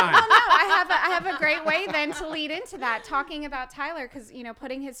wasting time. Well, no, I have a great way then to lead into that, talking about Tyler, because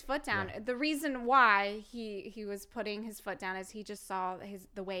putting his foot down. Yeah. The reason why he was putting his foot down is he just saw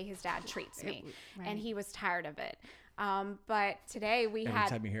the way his dad treats me, and he was tired of it. But today we Every had.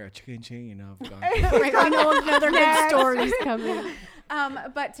 time you hear a chicken, I've gone. Right, I know another good story's coming.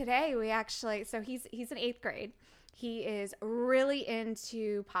 But today we actually, so he's in 8th grade. He is really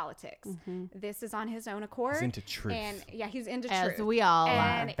into politics. This is on his own accord. He's into truth. And yeah, he's into As truth. we all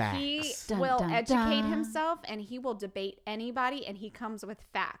And are. he Facts. Dun, will dun, educate dun. himself, and he will debate anybody, and he comes with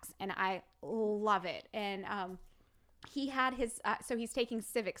facts, and I love it. And he had his so he's taking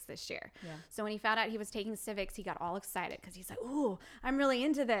civics this year. Yeah. So when he found out he was taking civics, he got all excited because he's like, "Ooh, I'm really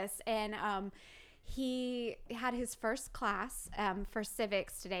into this." And he had his first class for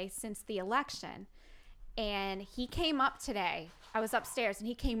civics today since the election. And he came up today. I was upstairs, and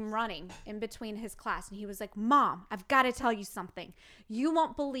he came running in between his class, and he was like, "Mom, I've got to tell you something. You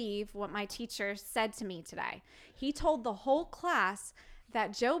won't believe what my teacher said to me today." He told the whole class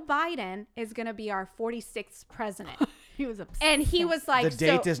that Joe Biden is going to be our 46th president. He was upset. And he was like, The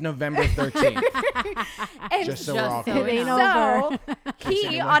date is November 13th. and Just so we're all so clear. it ain't so over. he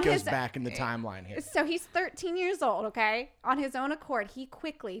Anyone on goes his back in the timeline here. So he's 13 years old, okay? On his own accord, he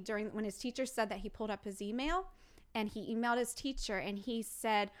quickly, when his teacher said that, he pulled up his email and he emailed his teacher and he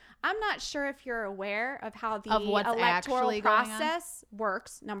said, "I'm not sure if you're aware of how the Of what's electoral actually going on?" process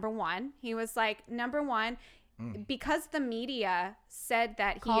works." Number one, he was like, number one, because the media said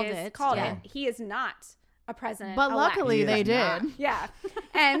that Called he it, called yeah. it, he is not a president. But luckily He they is not. did. Yeah.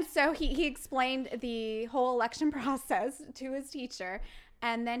 And so he explained the whole election process to his teacher.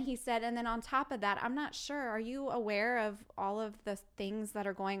 And then he said, and then on top of that, "I'm not sure. Are you aware of all of the things that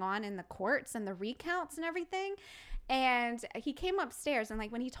are going on in the courts and the recounts and everything?" And he came upstairs, and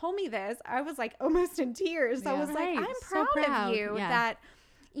like when he told me this, I was like almost in tears. I Yeah. was Right. like, I'm So proud proud. of you Yeah. that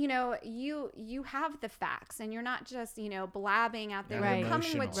you have the facts, and you're not just blabbing out there. Not You're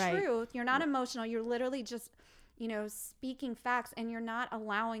coming with emotional. Right. truth. You're not emotional. You're literally just speaking facts, and you're not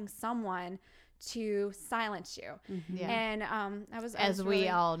allowing someone to silence you. Yeah. And I was As we really,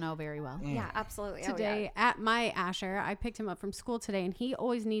 all know very well. yeah, absolutely. Today at my Asher, I picked him up from school today, and he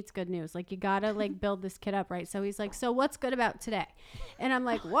always needs good news. Like, you gotta like build this kid up, right? So he's like, "So what's good about today?" And I'm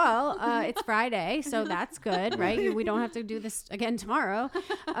like, "Well, it's Friday, so that's good, right? We don't have to do this again tomorrow."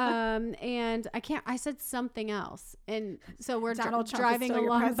 And I said something else, and so we're Donald Trump is driving still your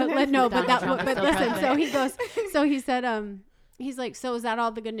along. But president. no, Donald but that. Trump is But still listen. So president. he goes. So he said, he's like, "So is that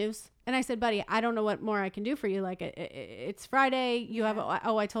all the good news?" And I said, "Buddy, I don't know what more I can do for you. Like, it's Friday. You have,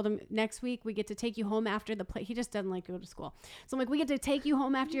 I told him next week we get to take you home after the play. He just doesn't like to go to school. So I'm like, we get to take you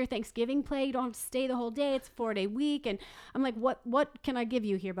home after your Thanksgiving play. You don't have to stay the whole day. It's a 4-day week. And I'm like, what can I give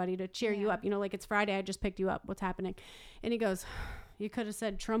you here, buddy, to cheer you up? Like, it's Friday. I just picked you up. What's happening?" And he goes, "You could have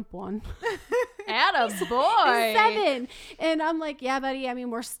said Trump won." Atta boy. 7. And I'm like, "Yeah, buddy. I mean,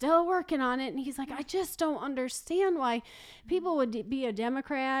 we're still working on it." And he's like, "I just don't understand why people would be a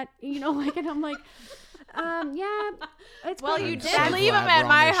Democrat, and I'm like, yeah, it's Well, pretty- you I'm did so leave glad him at we're on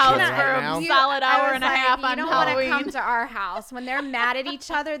my this house show for right a now. solid I hour was and a like, half you on don't want to Halloween. come to our house. When they're mad at each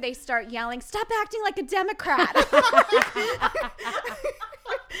other, they start yelling, "Stop acting like a Democrat."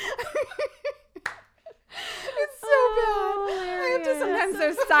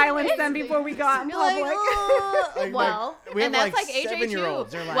 silence them before we go out in You're like, public. Like, well, we have and that's like like AJ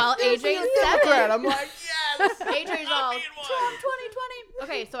 7-year-olds. too. They're like, Well, "This AJ is is Democrat." 7. I'm like, yes. AJ's all being Trump one. 2020.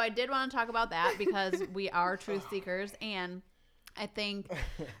 Okay, so I did want to talk about that because we are truth seekers, and I think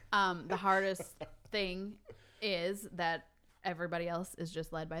the hardest thing is that everybody else is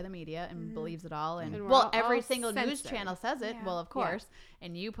just led by the media and believes it all, and And we're well, all every single news censored. channel says it. Yeah. Well, of course,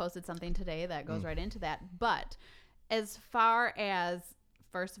 and you posted something today that goes right into that. But as far as,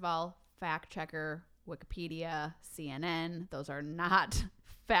 first of all, fact checker, Wikipedia, CNN, those are not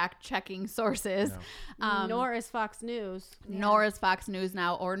fact checking sources. No. Nor is Fox News. Nor is Fox News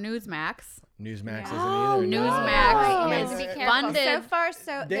Now or Newsmax. Newsmax isn't Oh, either. No. Newsmax I You mean, have to be is careful. funded. So far,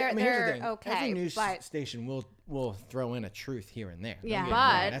 so They- they're, I mean, here's the they're thing. okay. Every news but station will throw in a truth here and there. Don't Yeah. get me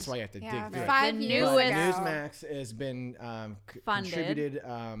wrong. But- That's why you have to yeah, dig through it. 5 The years But newest- ago, Newsmax has been Funded. contributed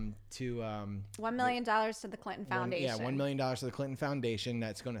to $1 million to the Clinton Foundation. $1 million to the Clinton Foundation.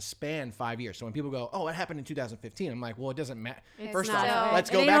 That's going to span 5 years. So when people go, "Oh, it happened in 2015," I'm like, "Well, it doesn't matter." It's First not off, over. let's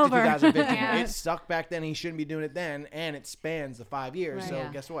It go ain't back over. to 2015. Yeah. It sucked back then. He shouldn't be doing it then, and it spans the 5 years. Right. So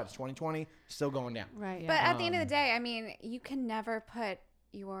Yeah. guess what? It's 2020, still going down. Right. But at the end of the day, I mean, you can never put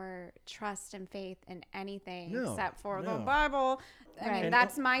your trust and faith in anything No, except for no. the Bible. I Right. mean, And-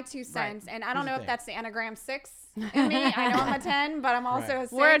 that's my 2 cents. And I don't Here's know the if that's the Enneagram 6 in me. I know I'm a 10, but I'm also Right. a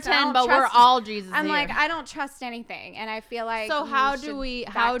 6. We're a and I 10, don't but we're trust- all Jesus. I'm here. like, I don't trust anything. And I feel like So you how should do we?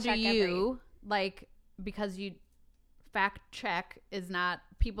 fact How do check you like? Because you fact check is not.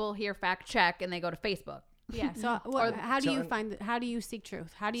 People hear fact check and they go to Facebook. Yeah. So what, how do you so- find? How do you seek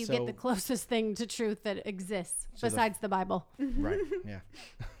truth? How do you get So- the closest thing to truth that exists So the- besides the Bible? Right. Yeah.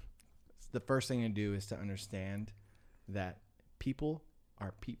 The first thing to do is to understand that people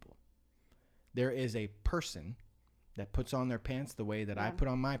are people. There is a person that puts on their pants the way that I Yeah. put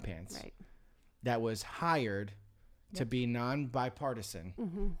on my pants. Right. That was hired to be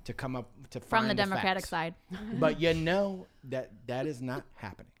non-bipartisan to come up to From find the Democratic facts. side. But you know that is not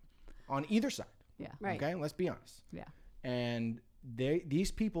happening on either side. Yeah. Right. Okay, let's be honest. Yeah. And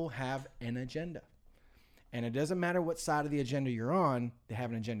these people have an agenda. And it doesn't matter what side of the agenda you're on, they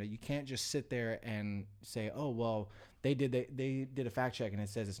have an agenda. You can't just sit there and say, "Oh, well, they did a fact check and it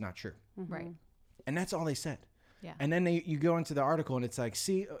says it's not true." Right. And that's all they said. Yeah. And then you go into the article and it's like,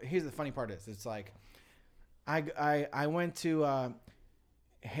 see, here's the funny part is it's like, I went to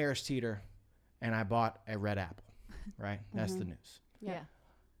Harris Teeter and I bought a red apple, right? That's the news. Yeah. Yeah.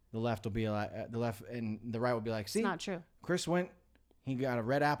 The left will be like, the left and the right will be like, see, It's not true. Chris went, he got a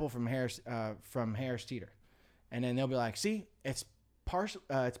red apple from Harris Teeter. And then they'll be like, see, it's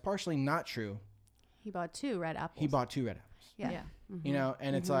partially not true. He bought 2 red apples. He bought 2 red apples. Yeah. Yeah. You know,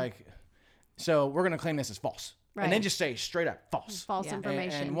 and it's like, so we're going to claim this as false. And then Right. just say straight up false. False Yeah.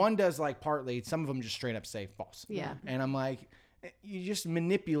 information. And one does like partly, some of them just straight up say false. Yeah. And I'm like, you just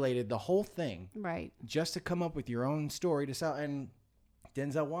manipulated the whole thing Right. just to come up with your own story to sell. And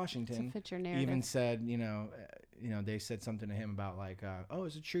Denzel Washington To fit your narrative. even said, you know, they said something to him about like, oh,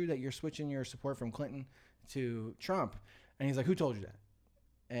 is it true that you're switching your support from Clinton to Trump? And he's like, who told you that?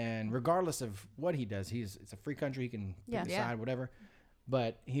 And regardless of what he does, it's a free country. He can Yeah. decide Yeah. whatever.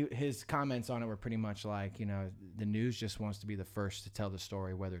 But his comments on it were pretty much like, you know, the news just wants to be the first to tell the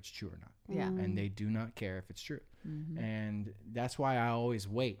story, whether it's true or not. Yeah. And they do not care if it's true. Mm-hmm. And that's why I always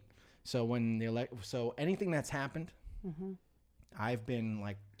wait. So when so anything that's happened, I've been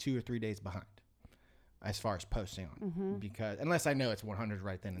like 2 or 3 days behind as far as posting on because unless I know it's 100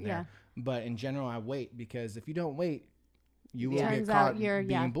 right then and there. But in general, I wait because if you don't wait, you will get Turns out caught you're- being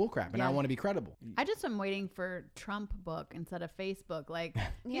yeah. bullcrap, and Yeah. I want to be credible. I just am waiting for Trump book instead of Facebook. Like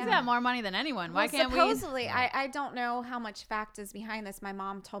he's Yeah. got more money than anyone. Why Well, can't we? supposedly, I don't know how much fact is behind this. My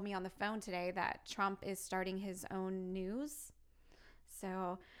mom told me on the phone today that Trump is starting his own news.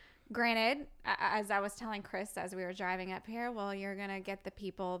 So, granted, as I was telling Chris as we were driving up here, well, you're going to get the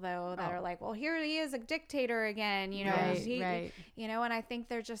people, though, that Oh. are like, well, here he is, a dictator again, you know. Right, right. You know, and I think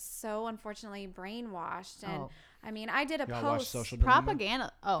they're just so, unfortunately, brainwashed. And, Oh. I mean, I did a Y'all watch post. Social Dilemma?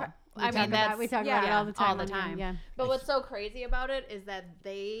 Propaganda. Oh, We I talk mean about- that's we talk yeah, about it all the time. all the on here, time. Yeah. But what's so crazy about it is that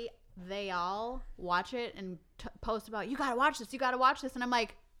they all watch it and post about you gotta watch this, and I'm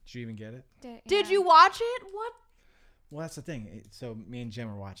like, Did you even get it? did yeah. you watch it? What? Well, that's the thing. So me and Jim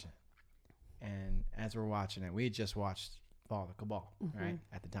were watching it, and as we're watching it, we had just watched Fall of the Cabal, right,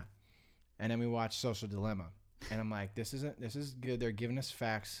 at the time, and then we watched Social Dilemma, and I'm like, this is good. They're giving us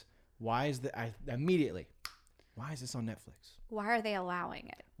facts. Why is why is this on Netflix? Why are they allowing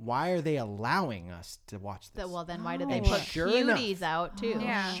it? Why are they allowing us to watch this? Well, then why did they And put sure enough- cuties out too?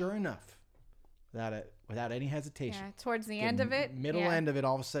 Yeah. Sure enough, that it without any hesitation. Yeah, towards the Get end of it. middle yeah. end of it,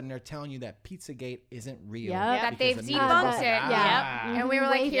 all of a sudden they're telling you that Pizzagate isn't real. Yep. That they've because the debunked media- it. Ah. And we were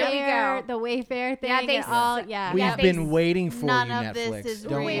like, here we go. The Wayfair thing. Yeah, they and all, s- yeah. We've Yeah, been waiting for None you, of this Netflix. is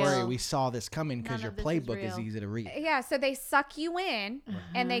Don't real. worry, we saw this coming because None your of this is playbook is real. easy to read. Yeah, so they suck you in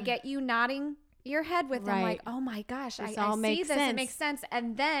and they get you nodding your head with them like, Right. oh my gosh, This I all see makes this. It sense. makes sense.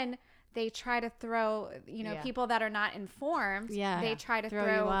 And then they try to throw, Yeah. people that are not informed, Yeah. they try to Throw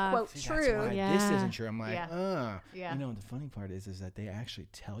throw, you off. quote, See, that's true. why Yeah. this isn't true. I'm like, Yeah. Yeah. You know, the funny part is that they actually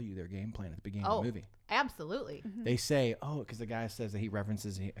tell you their game plan at the beginning Oh, of the movie. absolutely. They say, because the guy says that he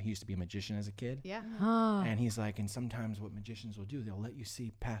references he used to be a magician as a kid. Yeah. Oh. And he's like, and sometimes what magicians will do, they'll let you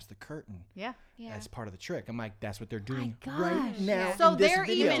see past the curtain Yeah. Yeah. as part of the trick. I'm like, that's what they're doing gosh. right now. Yeah. So in this they're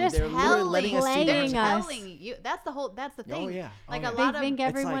video. even just they're literally letting us see playing their They're us. telling you. That's the thing. Oh, yeah. Oh, Like yeah. a They lot of think It's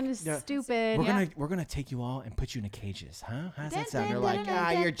everyone like, is yeah, stupid. We're gonna take you all and put you in cages, huh? How does Dun, that sound? They're dun, like,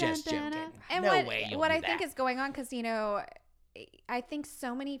 dun, dun, you're dun, just dun, joking. dun. And No what, way you'll what do I think that. is going on, because, I think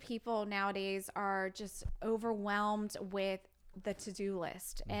so many people nowadays are just overwhelmed with the to-do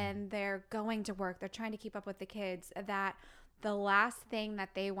list and they're going to work. They're trying to keep up with the kids that the last thing that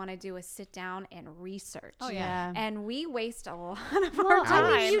they want to do is sit down and research. Oh, yeah. And we waste a lot of our Well, time.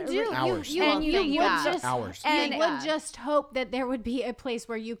 I mean, you do. Hours. You, Well, you thank would God. just Hours. and Thank would God. just hope that there would be a place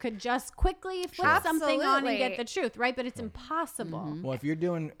where you could just quickly flip Sure. something on and Absolutely. get the truth, right? But it's impossible. Well, if you're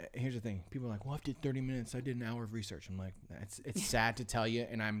doing, here's the thing. People are like, well, I did 30 minutes. I did an hour of research. I'm like, it's sad to tell you,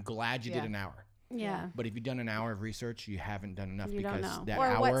 and I'm glad you did Yeah. an hour. Yeah. But if you've done an hour of research, you haven't done enough You don't because know. that or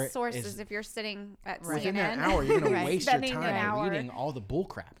hour what sources is, if you're sitting at within CNN. that hour, you're going Right. to waste your Spending an time hour. reading all the bull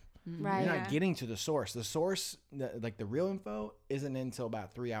crap. Right. You're Yeah. not getting to the source. The source, like the real info, isn't until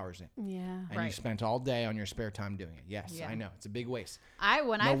about 3 hours in. Yeah. And you Right. spent all day on your spare time doing it. Yes, Yeah. I know. It's a big waste.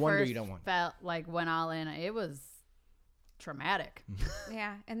 When No I wonder first you don't want it. felt like went all in, it was traumatic.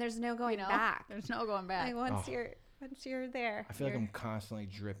 Yeah, and there's no going You know? back. There's no going back. Like once Oh. you're there. I feel like you're- I'm constantly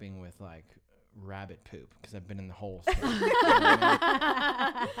dripping with like rabbit poop because I've been in the hole. You're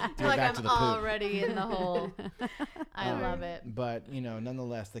like back to I'm the poop. already in the hole. I Um, love it. But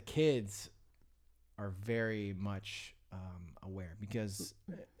nonetheless, the kids are very much aware because,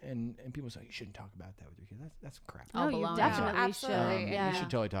 and people say you shouldn't talk about that with your kids. That's crap. Oh, No, you baloney. definitely Absolutely. should. Yeah. You should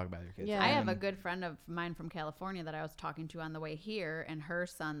totally talk about your kids. Yeah. I have a And- good friend of mine from California that I was talking to on the way here, and her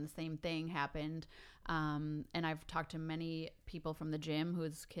son, the same thing happened. And I've talked to many people from the gym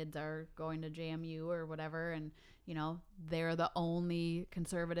whose kids are going to JMU or whatever, and they're the only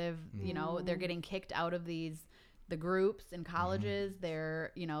conservative. They're getting kicked out of the groups in colleges.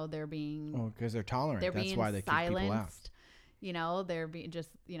 They're being Well, because they're tolerant. they're That's being why they kick people out. silenced. They're being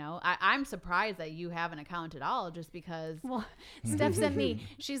just, I'm surprised that you have an account at all just because. Well, Steph sent me.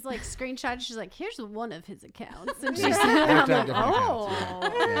 She's like screenshot. She's like, "Here's one of his accounts," and Yeah. she's I have to have like, different "Oh,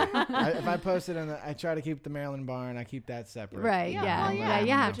 accounts, yeah. If I post it I try to keep the Maryland Barn. I keep that separate. right, Yeah, yeah, well, yeah, yeah,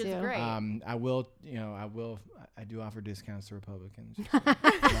 you have which is to." great. I will. I do offer discounts to Republicans.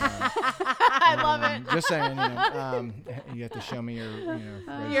 I love it. Just saying. You have to show me your. You're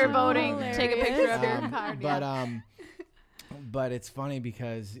registered voting. Hilarious. Take a picture of your Um, card. But yeah. but it's funny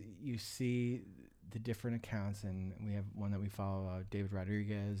because you see the different accounts, and we have one that we follow, David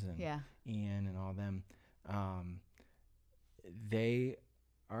Rodriguez and Yeah. Ian and all them. They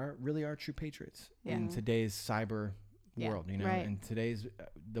really are true patriots in Yeah. today's cyber Yeah. world. Right. And today's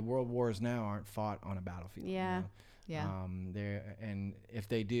the world wars now aren't fought on a battlefield. Yeah. Yeah. And if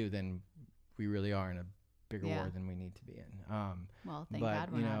they do, then we really are in a bigger Yeah. war than we need to be in. Well, thank but, God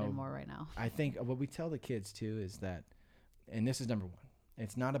we're you not know, in war right now. I think what we tell the kids too is that, and this is number one,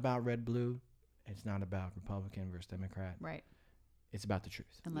 it's not about red, blue. It's not about Republican versus Democrat. Right. It's about the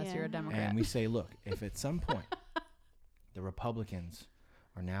truth. Unless Yeah. you're a Democrat. And we say, look, if at some point the Republicans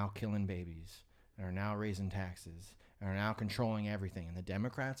are now killing babies and are now raising taxes and are now controlling everything, and the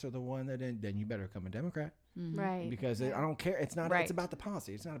Democrats are the one then you better become a Democrat. Right. Because I don't care. It's not. Right. It's about the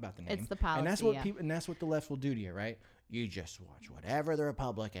policy. It's not about the name. It's the And that's policy, what yeah. people. And that's what the left will do to you, right? You just watch whatever the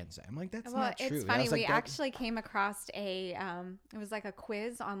Republicans say. I'm like, that's Well, not true. it's That funny. was like We that- actually came across it was like a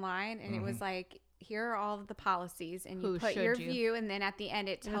quiz online, and it was like, here are all of the policies, and you Who put should your you? view, and then at the end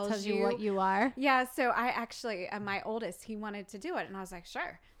it It tells you what you are. Yeah, so I actually, my oldest, he wanted to do it, and I was like,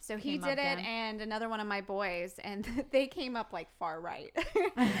 sure. So he Came up did it, then. and another one of my boys, and they came up like far right,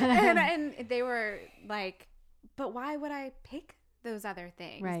 and they were like, but why would I pick those other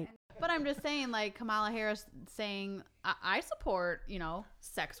things? Right. But I'm just saying, like Kamala Harris saying, I support,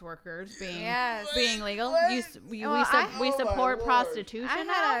 sex workers being legal. We support prostitution.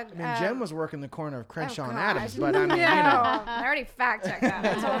 I mean, Jen was working the corner of Crenshaw and Adams, gosh. but I mean, I already fact checked that.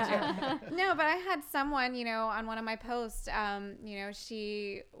 I told you. No, but I had someone, on one of my posts,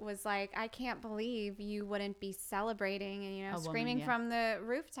 she was like, I can't believe you wouldn't be celebrating and, screaming from the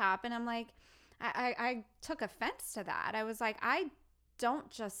rooftop. And I'm like, I took offense to that. I was like, I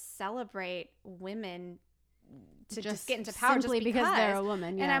don't just celebrate women to just get into power simply just because they're a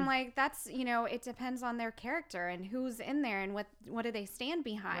woman. Yeah. And I'm like, that's, it depends on their character and who's in there and what do they stand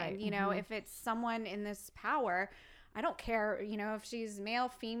behind. Right. If it's someone in this power, I don't care, if she's male,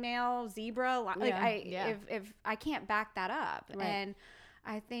 female, zebra, if I can't back that up. Right. And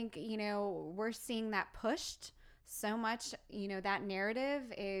I think, we're seeing that pushed so much, that narrative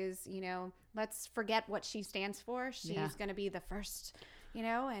is, let's forget what she stands for. She's going to be the first,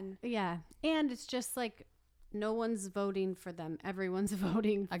 and yeah. And it's just like, no one's voting for them. Everyone's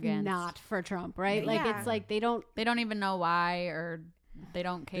voting Against. not for Trump, right? Like, Yeah. it's like they don't even know why, or they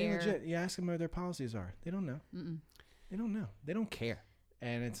don't They care. legit, you ask them what their policies are. They don't know. Mm-mm. They don't know. They don't care.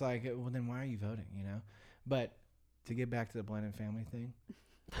 And it's like, well, then why are you voting, But to get back to the blended family thing.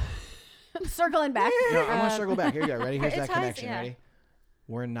 circling back. No, I want to circle back. Here you go. Ready? Here's It that ties, connection. yeah. Ready?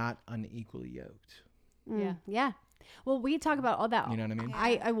 We're not unequally yoked. Yeah. Yeah. Well, we talk about all that. You know what I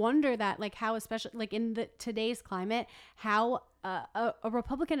mean? I wonder that, like, how, especially like in today's climate, how a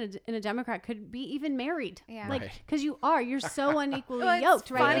Republican and a Democrat could be even married. Yeah. Like, Right. because you're so unequally Well, it's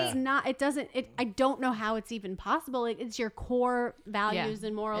yoked, right? funny. It's not, I don't know how it's even possible. Like, it's your core values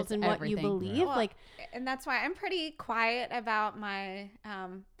and morals It's and what you everything. believe. Well, Like, and that's why I'm pretty quiet about my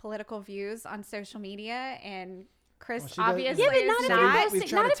political views on social media. And Chris Well, she does- obviously yeah, but is not if We've you're tried posting,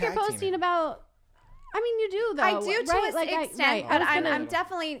 to not if you're tag team posting it. about. I mean, you do though. I do to right? a Like, extent, I but was I'm gonna-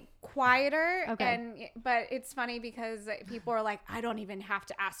 definitely quieter. Okay. But it's funny because people are like, I don't even have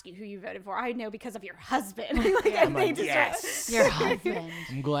to ask you who you voted for. I know because of your husband. Like, I'm they like, just- yes. Your husband.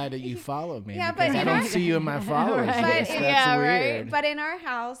 I'm glad that you followed me. Yeah, because but I in don't our- see you in my followers Right. list. But- That's yeah, weird. right. But in our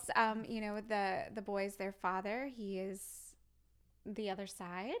house, the boys, their father, he is the other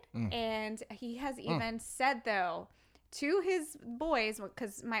side, and he has even said though to his boys,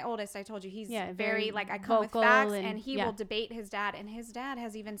 because my oldest, I told you, he's Yeah, very very like, I come with vocal facts, and- and he yeah. will debate his dad, and his dad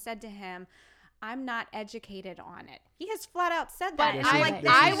has even said to him, I'm not educated on it. He has flat out said that. But And This I'm is- like,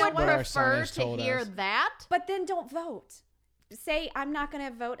 this I is would what our son prefer has to told hear us. that. but then don't vote. Say, I'm not going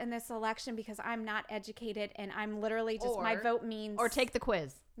to vote in this election because I'm not educated, and I'm literally just, my Or- vote means. Or take the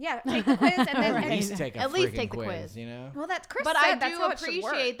quiz. Yeah, take the quiz, and then. At Right. least take a At least freaking take the quiz, quiz. Well, that's Chris But said, I that's do how it should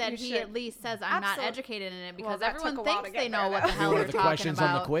appreciate work. that You he should. at least says I'm not Absolute- educated in it, Well, because that everyone took a while thinks to get they know there, what the though. hell What they're are the talking questions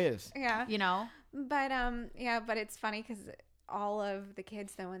about. on the quiz? Yeah. But it's funny because all of the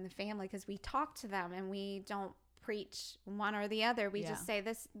kids though in the family, because we talk to them and we don't preach one or the other. We just say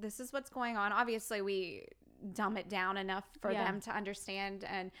this is what's going on. Obviously we dumb it down enough for Yeah. them to understand,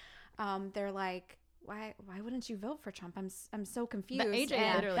 and they're like, why wouldn't you vote for Trump? I'm so confused. But AJ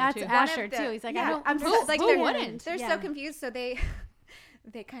And literally That's too. one Asher of the- too. He's like, yeah, I don't. I'm just like, who they're, wouldn't? they're Yeah. so confused. So they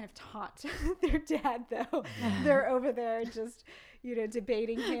kind of taunt their dad though. They're over there just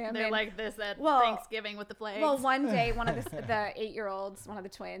debating him. They're and- like this at Well- Thanksgiving with the flags. Well, one day, one of the 8-year-olds, one of the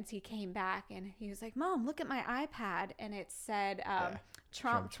twins, he came back and he was like, "Mom, look at my iPad," and it said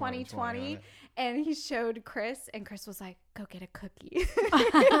Trump 2020, on it. and he showed Chris, and Chris was like, "Go get a cookie."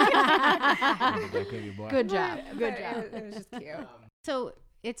 That cookie boy. Good job. Good job. It was just cute. So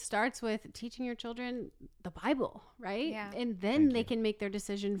it starts with teaching your children the Bible, right? Yeah. And then Thank they you. can make their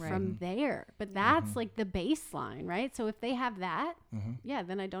decision Right. from there. But that's like the baseline, right? So if they have that, Mhm. yeah,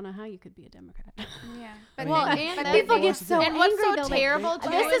 then I don't know how you could be a Democrat. Yeah. I Well, mean, and but that People thing- get so and what's angry, so though, like, terrible too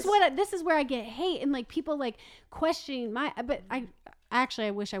this is where I get hate and like people like questioning but I actually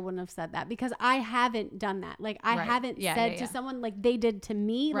I wish I wouldn't have said that because I haven't done that. Like I Right. haven't Yeah, said yeah, to yeah. someone like they did to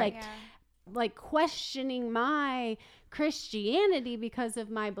me, Right. like questioning my Christianity because of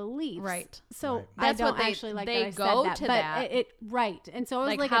my beliefs. Right. So Right. I That's don't what they- actually like they that I go said that. to but that. it right. And so I was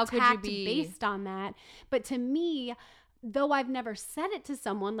Like, like how could you attacked be- based on that. But to me, though I've never said it to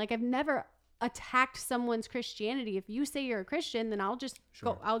someone, like I've never attacked someone's Christianity. If you say you're a Christian, then I'll just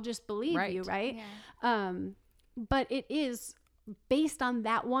Sure. I'll just believe Right. you, right? Yeah. But it is based on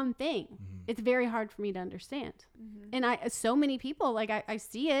that one thing. It's very hard for me to understand. And so many people, like I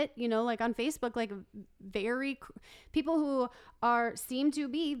see it, like on Facebook, like people who seem to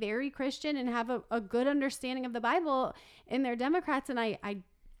be very Christian and have a good understanding of the Bible, and they're Democrats, and I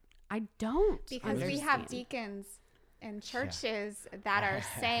don't Because we understand. have deacons in churches that are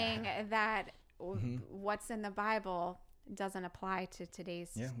saying that what's in the Bible doesn't apply to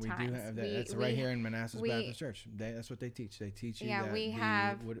today's Yeah, we times. do have that. That's right here in Manassas Baptist Church. That's what they teach. They teach you that we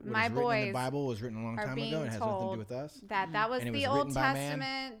have what my is written in boys the Bible was written a long are time being ago. It has nothing to told do with us. that was And it the was Old written by man.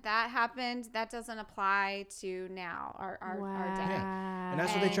 Testament. That happened. That doesn't apply to now, our day. And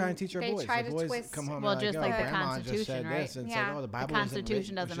that's what they try and teach our They boys. try The to boys twist- come home Well, and just like, like the Grandma just Constitution, said right? this. And it's Yeah. like, oh, the Bible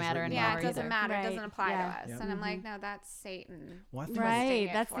Constitution was doesn't just matter written anymore Yeah, by it doesn't either. matter. It Right. doesn't apply Yeah. to us. Yep. And I'm like, no, that's Satan. Well, I think Right. twisting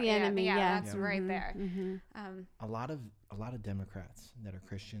it That's for- the enemy. Yeah, Yeah. that's right there. a lot of Democrats that are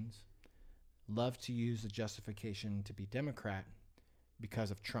Christians love to use the justification to be Democrat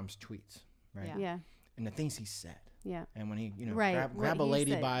because of Trump's tweets, right? Yeah. Yeah. And the things he said. Yeah. And when he, Right. grab What a he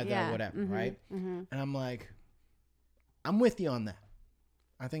lady said. by the Yeah. whatever, right? Mm-hmm. And I'm like, I'm with you on that.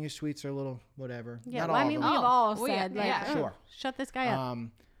 I think his tweets are a little whatever. Yeah. Not Well, all I mean, of we've them. all well, yeah, said, like, yeah. oh, Sure. shut this guy up.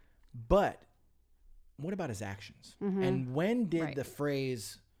 But what about his actions? And when did Right. the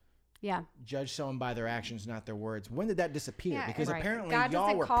phrase Yeah. judge someone by their actions, not their words, when did that disappear? Yeah, Because right. apparently God y'all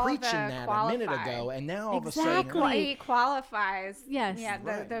doesn't were call preaching the that a minute qualified. ago, and now all of a Exactly. sudden, He qualifies. Yes. Yeah,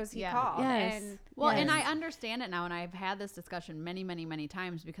 Right. those he Yeah. called. Yes. And Well, and Yes. I understand it now, and I've had this discussion many, many, many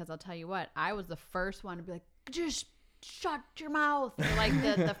times because I'll tell you what, I was the first one to be like, just shut your mouth. Or like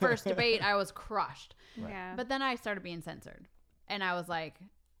the first debate, I was crushed. yeah. But then I started being censored, and I was like,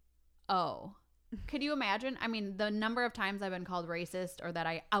 oh, could you imagine? I mean, the number of times I've been called racist or that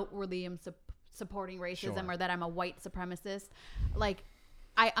I outwardly am supporting racism Sure. or that I'm a white supremacist, like,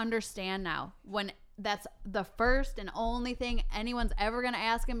 I understand now when that's the first and only thing anyone's ever going to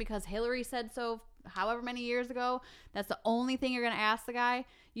ask him because Hillary said so however many years ago. That's the only thing you're going to ask the guy.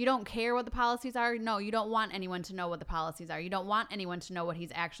 You don't care what the policies are. No, you don't want anyone to know what the policies are. You don't want anyone to know what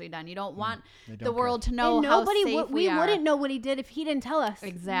he's actually done. You don't want they the don't world to know and how nobody safe we are. wouldn't know what he did if he didn't tell us.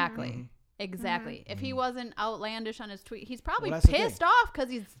 Exactly. Exactly. If he wasn't outlandish on his tweet, he's probably Well, that's the pissed thing. off because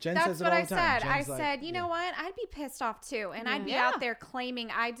he's. Jen That's says it what all I the time. said. I Jen's like, said, you know yeah. what? I'd be pissed off too. And I'd be Yeah. out there claiming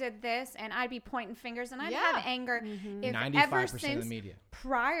I did this and I'd be pointing fingers and I'd Yeah. have anger. If 95% ever of the since media.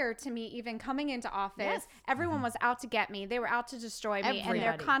 prior to me even coming into office, Yes. everyone was out to get me. They were out to destroy me. And they're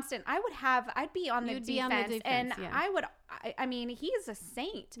Everybody. constant. I'd be on the You'd defense. be on the defense, and yeah. I would, I mean, he is a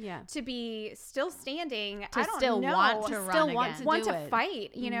saint Yeah. to be still standing. To I don't still know. want to To run still want again. to want do to it.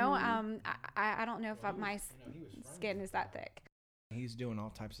 fight, you know? I don't know if my skin is that thick. He's doing all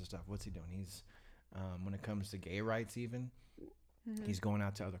types of stuff. What's he doing? He's when it comes to gay rights, even he's going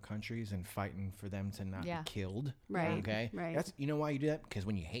out to other countries and fighting for them to not Yeah. be killed. Right, Okay. right. That's why you do that, because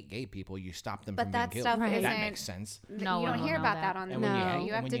when you hate gay people, you stop them But from that being stuff killed. Right. That isn't- makes sense. No you one don't will hear know about that. that on the And No. when you media. hate,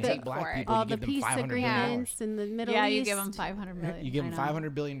 You have when to you dig hate black for it. people, All you the give them peace $500 billion. agreements in the Middle Yeah, East. you give him $500 million. You give them I know.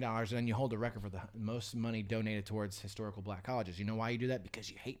 $500 billion, and then you hold the record for the most money donated towards historical black colleges. You know why you do that?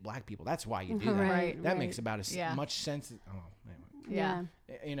 Because you hate black people. That's why you do that. Right, That right. makes about as Yeah. much sense. Oh, anyway. Yeah.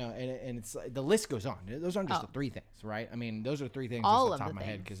 You know, and it's like, the list goes on. Those aren't just Oh. the three things, right? I mean, those are three things All off the of top the of my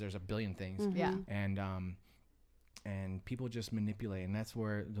head things. because there's a billion things. Yeah. And people just manipulate, and that's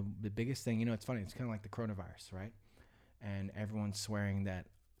where the biggest thing. You know, it's funny. It's kind of like the coronavirus, right? And everyone's swearing that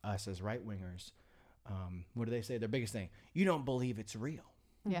us as right wingers, what do they say? Their biggest thing: you don't believe it's real.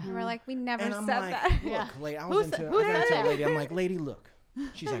 Yeah. And we're like, we never And said I'm like, that. look, Yeah. lady, I Who was said- into, who I got said into a that? lady. I'm like, lady, look.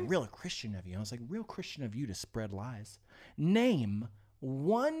 She's like, real Christian of you. I was like, real Christian of you to spread lies. Name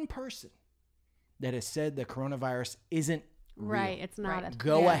one person that has said the coronavirus isn't Right. real. It's not Right. a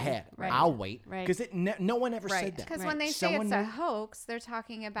Go yeah, ahead. Right. I'll wait. Right. Because no one ever Right. said that. Because Right. when they say Someone it's a knew- house, they're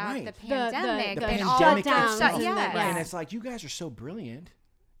talking about Right. the The- pandemic The and all pandemic the shutdowns itself. and yes. yeah. And it's like, you guys are so brilliant.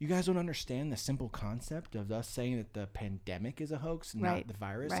 You guys don't understand the simple concept of us saying that the pandemic is a hoax, Right. not the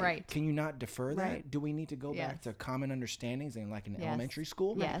virus. Right. Can you not defer that? Right. Do we need to go back Yes. to common understandings in like an Yes. elementary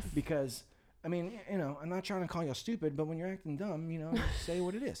school? Yes. Because, I mean, you know, I'm not trying to call you stupid, but when you're acting dumb, you know, say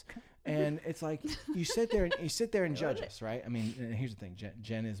what it is. And it's like you sit there and judge us, right? I mean, and here's the thing: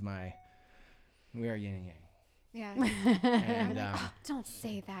 Jen is we are yin and yang. Yeah. And Don't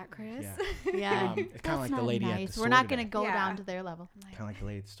say that, Chris. yeah, Yeah. it's kind of like the lady at the store We're not today. going to go Yeah. down to their level. Kind of like the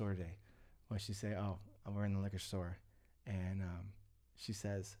lady at the store today. What she say? Oh, we're in the liquor store, and she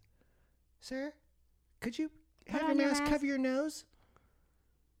says, "Sir, could you have your mask cover your nose?"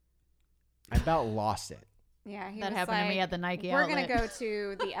 I about lost it. Yeah. He That was happened to me like, at the Nike We're outlet. going to go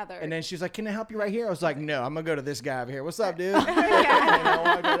to the other. And then she's like, "Can I help you right here?" I was like, "No, I'm gonna go to this guy over here. What's up, dude?"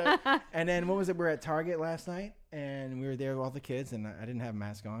 And then what was it? We were at Target last night, and we were there with all the kids, and I didn't have a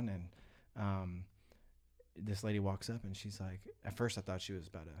mask on, and this lady walks up, and she's like, at first I thought she was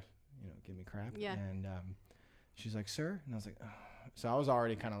about to, give me crap, Yeah. and she's like, "Sir," and I was like, "Oh." So I was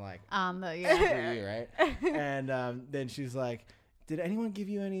already kind of like, Yeah. for you, right? And then she's like, "Did anyone give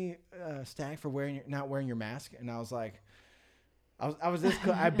you any stack for not wearing your mask?" And I was like, I was this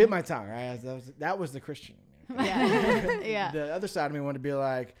I bit my tongue, right? That was the Christian in me. Yeah. Yeah. The other side of me wanted to be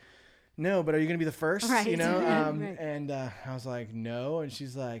like, no, but are you going to be the first? Right. You know? Right. And I was like, no. And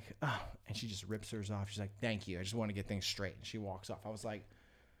she's like, oh. And she just rips hers off. She's like, thank you. I just want to get things straight. And she walks off. I was like,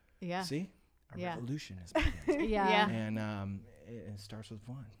 Yeah. see? Our Yeah. revolution is beginning. Yeah. And it starts with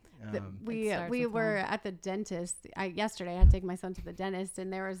one. We starts we with were one. at the dentist. Yesterday I had to take my son to the dentist,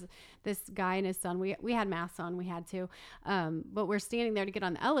 and there was this guy and his son. We had masks on, we had to, but we're standing there to get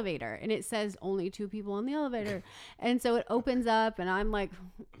on the elevator, and it says only 2 people on the elevator, and so it opens up, and I'm like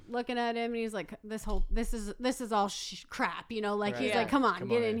looking at him, and he's like, this is all crap, you know, like Right. he's Yeah. like, come on, Come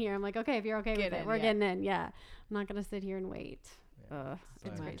get on in in. here. I'm like, okay, if you're okay Get with it, in, we're yeah. getting in. Yeah, I'm not gonna sit here and wait.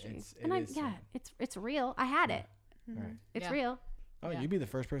 It's like, crazy, it and is yeah, something. it's real. I had it. Right. It's Yeah. real. Oh, Yeah. you'd be the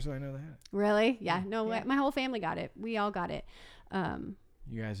first person I know that had it. Really? Yeah. No, Yeah. my whole family got it. We all got it.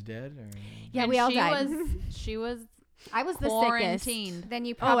 You guys dead? Or? Yeah, And we all she died. She was I was the sickest. quarantined. Then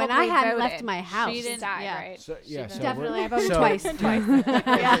you Oh, probably and I hadn't voted. left my house. She didn't. Died, Yeah. right? So, She yeah, does. so Definitely, we're- I voted so- twice.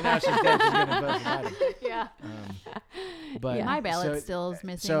 Yeah. Now she's dead. She's getting voted Biden. Yeah. But Yeah. My ballot so- still is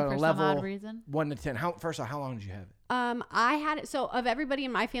missing so for level some odd reason. 1 to 10. First of all, how long did you have it? I had it. So of everybody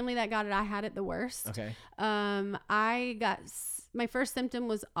in my family that got it, I had it the worst. Okay. I got my first symptom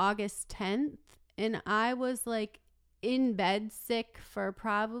was August 10th, and I was like in bed sick for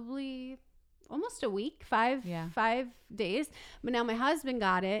probably almost a week, 5 days. But now my husband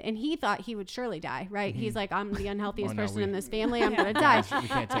got it, and he thought he would surely die. Right? He's like, I'm the unhealthiest Oh, no, person in we- this family. I'm gonna die. We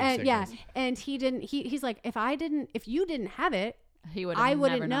can't take And yeah, sickness. and he didn't. He's like, if you didn't have it, He would. I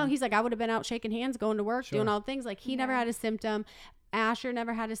wouldn't know. He's like, I would have been out shaking hands, going to work, Sure. doing all the things. Like he never Yeah. had a symptom. Asher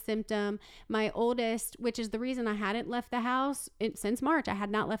never had a symptom. My oldest, which is the reason I hadn't left the house since March, I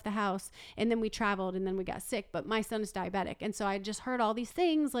had not left the house. And then we traveled, and then we got sick. But my son is diabetic, and so I just heard all these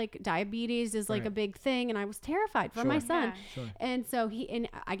things like diabetes is like Right. a big thing, and I was terrified for my Sure. son. Yeah. Sure. And so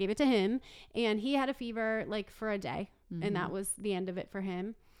I gave it to him, and he had a fever like for a day, and that was the end of it for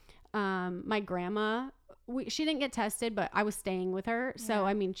him. My grandma, she didn't get tested, but I was staying with her, so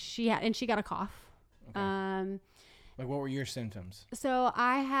I mean, she got a cough. Okay. Like, what were your symptoms? So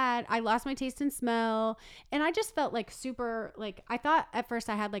I lost my taste and smell, and I just felt like super, like I thought at first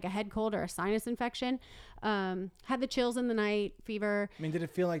I had like a head cold or a sinus infection. Had the chills in the night, fever. I mean, did it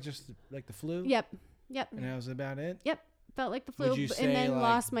feel like just like the flu? Yep. And that was about it? Felt like the flu, Would you say and then like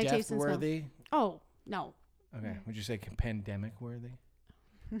lost my taste and smell. death-worthy? Oh no. Okay. Would you say pandemic worthy?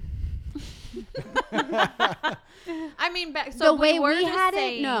 I mean, back so The way were we just had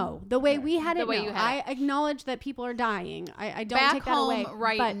saying, it, no. The way we had The it, way no. you had I acknowledge that people are dying. I don't Back take that home away.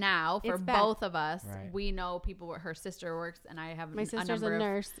 right but now for it's bad. both of us, Right. we know people. Her sister works, and I have My sister's a number of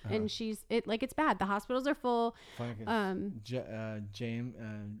nurse, and it's bad. The hospitals are full. Funny 'cause James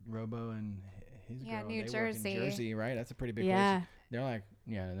Robo and his Yeah, girl, New they work in Jersey. Jersey, right? That's a pretty big Yeah. place. They're like,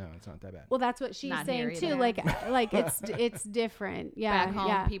 yeah, no, it's not that bad. Well, that's what she's Not saying here too. either. Like it's different. Yeah, Back home,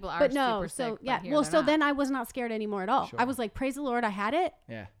 yeah. people are but no, super so sick, but yeah. here Well, they're so not. then I was not scared anymore at all. Sure. I was like, praise the Lord, I had it.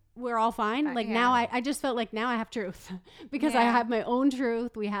 Yeah. We're all fine. Like yeah. now, I just felt like now I have truth because I Yeah. have my own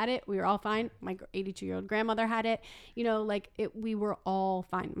truth. We had it. We were all fine. My 82-year-old grandmother had it. You know, like we were all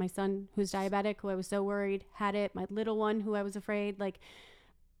fine. My son, who's diabetic, who I was so worried, had it. My little one, who I was afraid, like.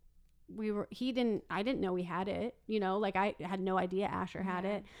 I didn't know he had it, you know, like I had no idea Asher had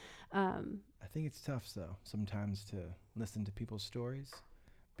it. I think it's tough though sometimes to listen to people's stories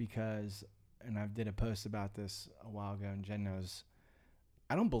because, and I did a post about this a while ago, and Jen knows,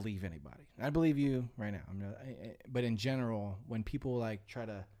 I don't believe anybody. I believe you right now. But in general, when people like try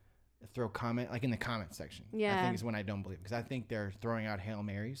to throw comment, like in the comment section, I Yeah. think is when I don't believe, because I think they're throwing out Hail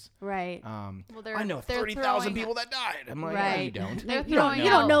Marys. Right. Well, I know they're 30,000 throwing- people that died. I'm like, Right. no, you don't. They're you don't, throwing you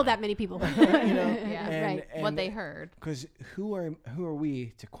don't out- know that many people. You know? Yeah. And- Right. what they heard. Because who are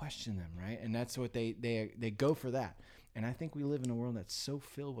we to question them, right? And that's what they go for that. And I think we live in a world that's so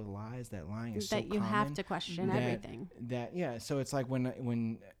filled with lies that lying is so that you have common to question that- everything. That yeah. So it's like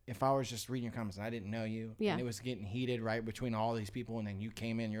when if I was just reading your comments and I didn't know you, Yeah. and it was getting heated right between all these people, and then you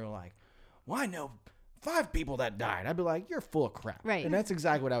came in, you're like, well, I know 5 people that died. I'd be like, you're full of crap. Right. And that's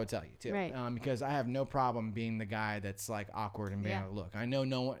exactly what I would tell you too. Right. Because I have no problem being the guy that's like awkward and being Yeah. like, look, I know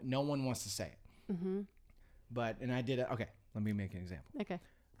no one wants to say it. Mm-hmm. But and I did it. Okay, let me make an example. Okay.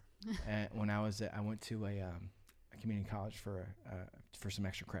 When I went to a community college for some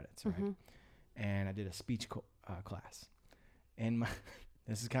extra credits, right? Mhm. And I did a speech class, and my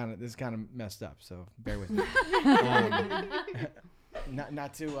this is kind of messed up, so bear with me.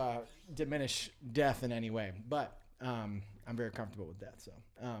 Not to diminish death in any way, but I'm very comfortable with death. So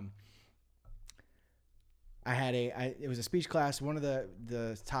I had it was a speech class. One of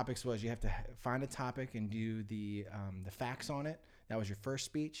the topics was you have to find a topic and do the facts on it. That was your first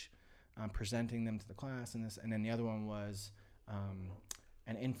speech. presenting them to the class, and then the other one was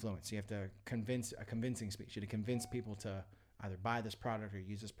an influence. You have to convince a convincing speech. You have to convince people to either buy this product or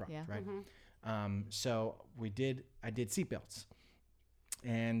use this product, right? So I did seatbelts.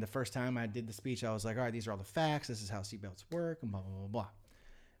 And the first time I did the speech, I was like, all right, these are all the facts. This is how seatbelts work, and blah, blah, blah,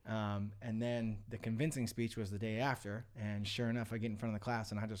 blah. And then the convincing speech was the day after. And sure enough, I get in front of the class,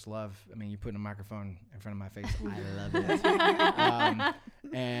 and I just love, you're putting a microphone in front of my face. I love it.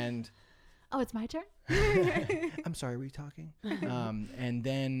 And Oh, it's my turn? I'm sorry, were you talking? And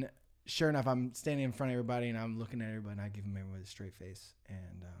then sure enough, I'm standing in front of everybody, and I'm looking at everybody, and I give them everyone with a straight face.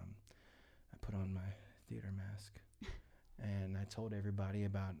 And I put on my theater mask. And I told everybody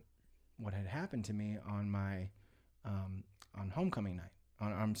about what had happened to me on my on homecoming night.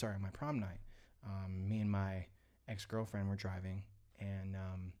 On my prom night. Me and my ex-girlfriend were driving, and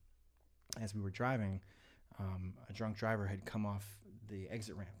as we were driving, a drunk driver had come off the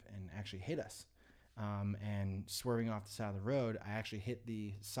exit ramp and actually hit us. And swerving off the side of the road, I actually hit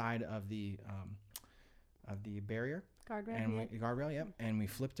the side of the barrier. Guardrail. And guardrail, yep. And we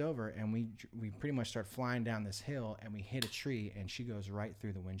flipped over, and we pretty much start flying down this hill, and we hit a tree, and she goes right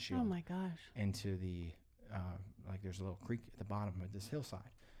through the windshield. Oh my gosh. Into the there's a little creek at the bottom of this hillside.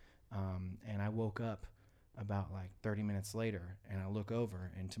 And I woke up about 30 minutes later, and I look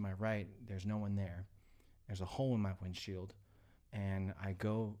over, and to my right, there's no one there. There's a hole in my windshield, and I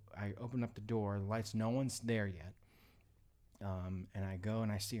open up the door, the lights, no one's there yet. And I go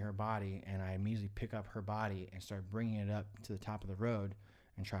and I see her body, and I immediately pick up her body and start bringing it up to the top of the road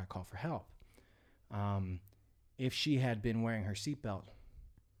and try to call for help. If she had been wearing her seatbelt,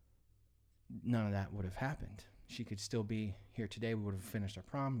 none of that would have happened. She could still be here today. We would have finished our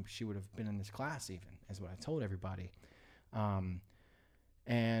prom. She would have been in this class even, is what I told everybody.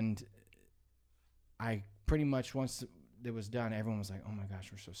 And I pretty much, once it was done, everyone was like, oh my gosh,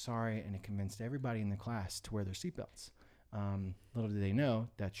 we're so sorry. And it convinced everybody in the class to wear their seatbelts. Little did they know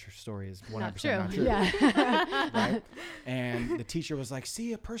that your story is 100% not true. Yeah. Right? And the teacher was like,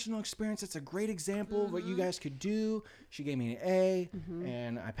 see, a personal experience. It's a great example of what you guys could do. She gave me an A,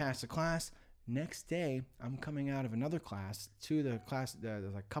 and I passed the class. Next day, I'm coming out of another class to the class.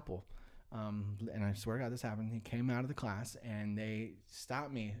 There's a couple, and I swear to God, this happened. He came out of the class, and they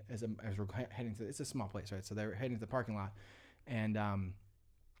stopped me as we're heading to. It's a small place, right? So they were heading to the parking lot, and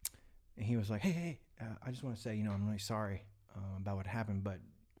he was like, hey, I just want to say, I'm really sorry about what happened, but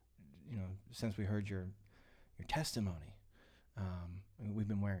since we heard your testimony, we've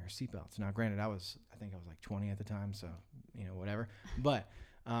been wearing our seatbelts. Now, granted, I think I was 20 at the time, so whatever. But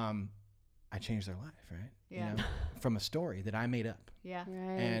I changed their life, right? Yeah. From a story that I made up. Yeah.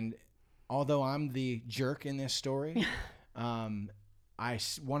 Right. And although I'm the jerk in this story, I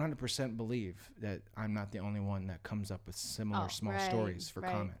 100% believe that I'm not the only one that comes up with similar small stories for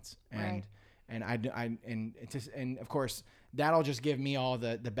comments. And and of course that'll just give me all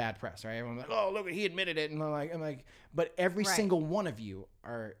the bad press, right? Everyone's like, oh, look, he admitted it, and I'm like, but every single one of you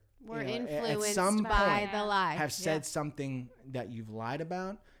are influenced at some by point the lie. have said something that you've lied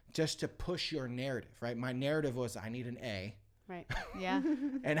about just to push your narrative, right? My narrative was I need an A. Right. Yeah.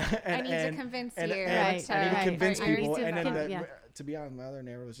 And I need to convince you. I need Right. to convince Right. people. And then Yeah. to be honest, my other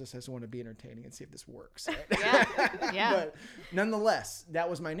narrative was just I just want to be entertaining and see if this works. Right? Yeah. Yeah. But nonetheless, that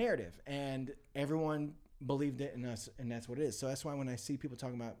was my narrative, and everyone believed it in us, and that's what it is. So that's why when I see people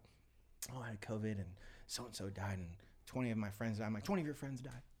talking about, oh, I had COVID and so and so died, and 20 of my friends died, I'm like, 20 of your friends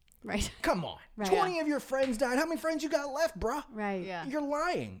died. Right. Come on, Right. 20 of your friends died. How many friends you got left, bruh? Right. Yeah. You're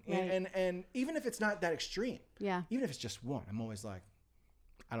lying. Right. And even if it's not that extreme, Yeah. even if it's just one, I'm always like,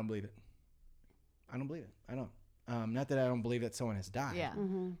 I don't believe it. I don't believe it. I don't. Not that I don't believe that someone has died. Yeah.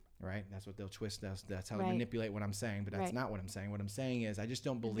 Mm-hmm. Right? That's what they'll twist. That's how Right. they manipulate what I'm saying, but that's Right. not what I'm saying. What I'm saying is I just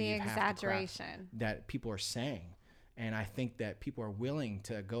don't The believe half the crap exaggeration. that people are saying. And I think that people are willing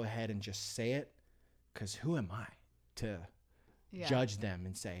to go ahead and just say it because who am I to judge them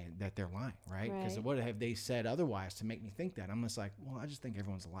and say that they're lying, right? Because Right. what have they said otherwise to make me think that? I'm just like, well, I just think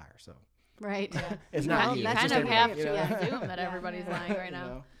everyone's a liar. So Right. it's Well, not you. you It's kind just of everybody, have you to know? assume that Yeah. everybody's lying right now. You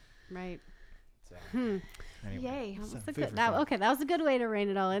know? Right. So, Hmm. anyway, Yay. That so was a food good, for that, thought. okay, that was a good way to rein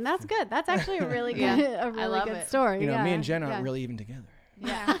it all in. That's good. That's actually a really good, Yeah. a really love good it. story. You know, yeah. me and Jen yeah. aren't really even together.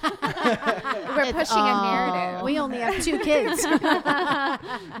 Yeah. We're It's pushing a all- narrative. We only have 2 kids.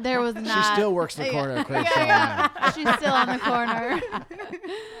 There was not. She still works the corner. Quick, She's still on the corner.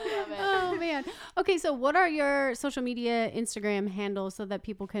 Oh man. Okay, so what are your social media Instagram handles so that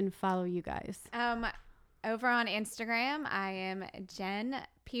people can follow you guys? Over on Instagram, I am Jen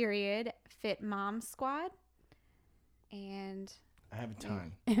Fit Mom Squad, and I have a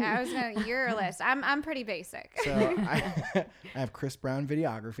ton. I was gonna your list. I'm pretty basic. So I have Chris Brown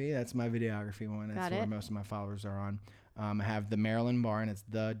Videography. That's my videography one. That's Got where it. most of my followers are on. I have the Maryland Barn. It's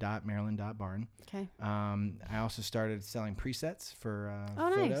the.maryland.barn. Okay. I also started selling presets for Oh,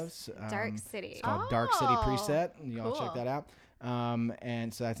 nice. photos. Dark City. It's called Dark City Oh, Preset. You all check cool. that out.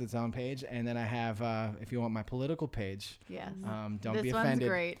 And so that's its own page. And then I have, if you want my political page, Yes. don't this be one's offended.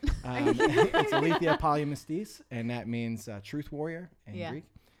 great. It's Alethea Polymastis, and that means truth warrior in Yeah. Greek.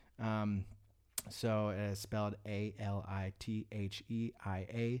 So it is spelled ALITHEIA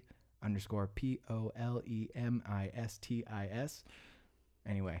 _POLEMISTIS.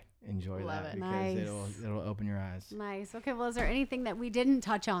 Anyway, enjoy Love that it. because Nice. it'll open your eyes. Nice. Okay. Well, is there anything that we didn't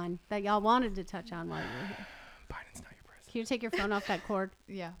touch on that y'all wanted to touch on while you were here? Biden's not your president. Can you take your phone off that cord?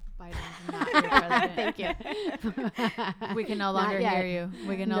 Yeah. Biden's not your president. Thank you. We can no Not longer yet. hear you.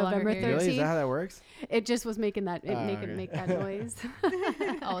 We can no November longer hear you. Really? Is 13th. that how that works? It just was making that Okay. make that noise. Oh,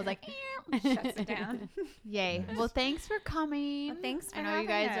 I was like, Shuts it down. yay. Nice. Well, thanks for coming. Well, thanks for I know you having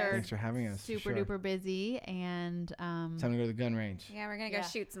guys us. are Thanks for having us. super Sure. duper busy, and Time to go to the gun range. Yeah, we're gonna go Yeah.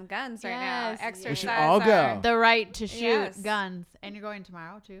 shoot some guns right Yes. now. We Exercise. should all go. our- the right to shoot Yes. guns. And you're going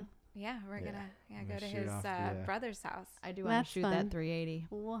tomorrow too. Yeah, we're Yeah. gonna I'm go gonna to shoot his off the, brother's house. I do want That's to shoot fun. that 380.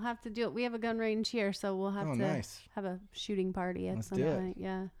 We'll have to do it. We have a gun range here, so we'll have Oh, to nice. have a shooting party at Let's some do it. point.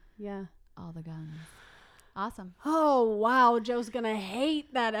 Yeah. Yeah. All the guns. Awesome. Oh wow, Joe's gonna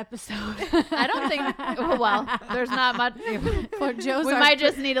hate that episode. I don't think. Well, there's not much. For Joe's We our might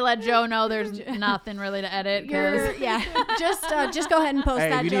just need to let Joe know there's nothing really to edit. 'Cause yeah. Just go ahead and post Hey,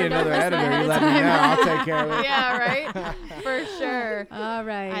 that. if you Joe. need Don't another listen editor, ahead you of let me time. know. I'll take care of it. yeah, right. For sure. All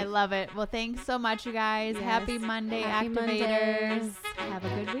right. I love it. Well, thanks so much, you guys. Yes. Happy Monday, Happy Activators. Mondays. Have a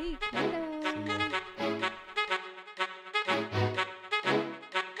good week.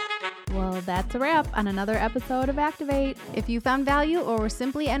 Well, that's a wrap on another episode of Activate. If you found value or were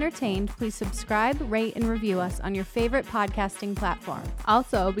simply entertained, please subscribe, rate, and review us on your favorite podcasting platform.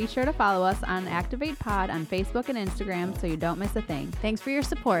 Also, be sure to follow us on Activate Pod on Facebook and Instagram so you don't miss a thing. Thanks for your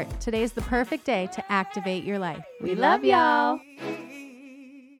support. Today is the perfect day to activate your life. We love y'all.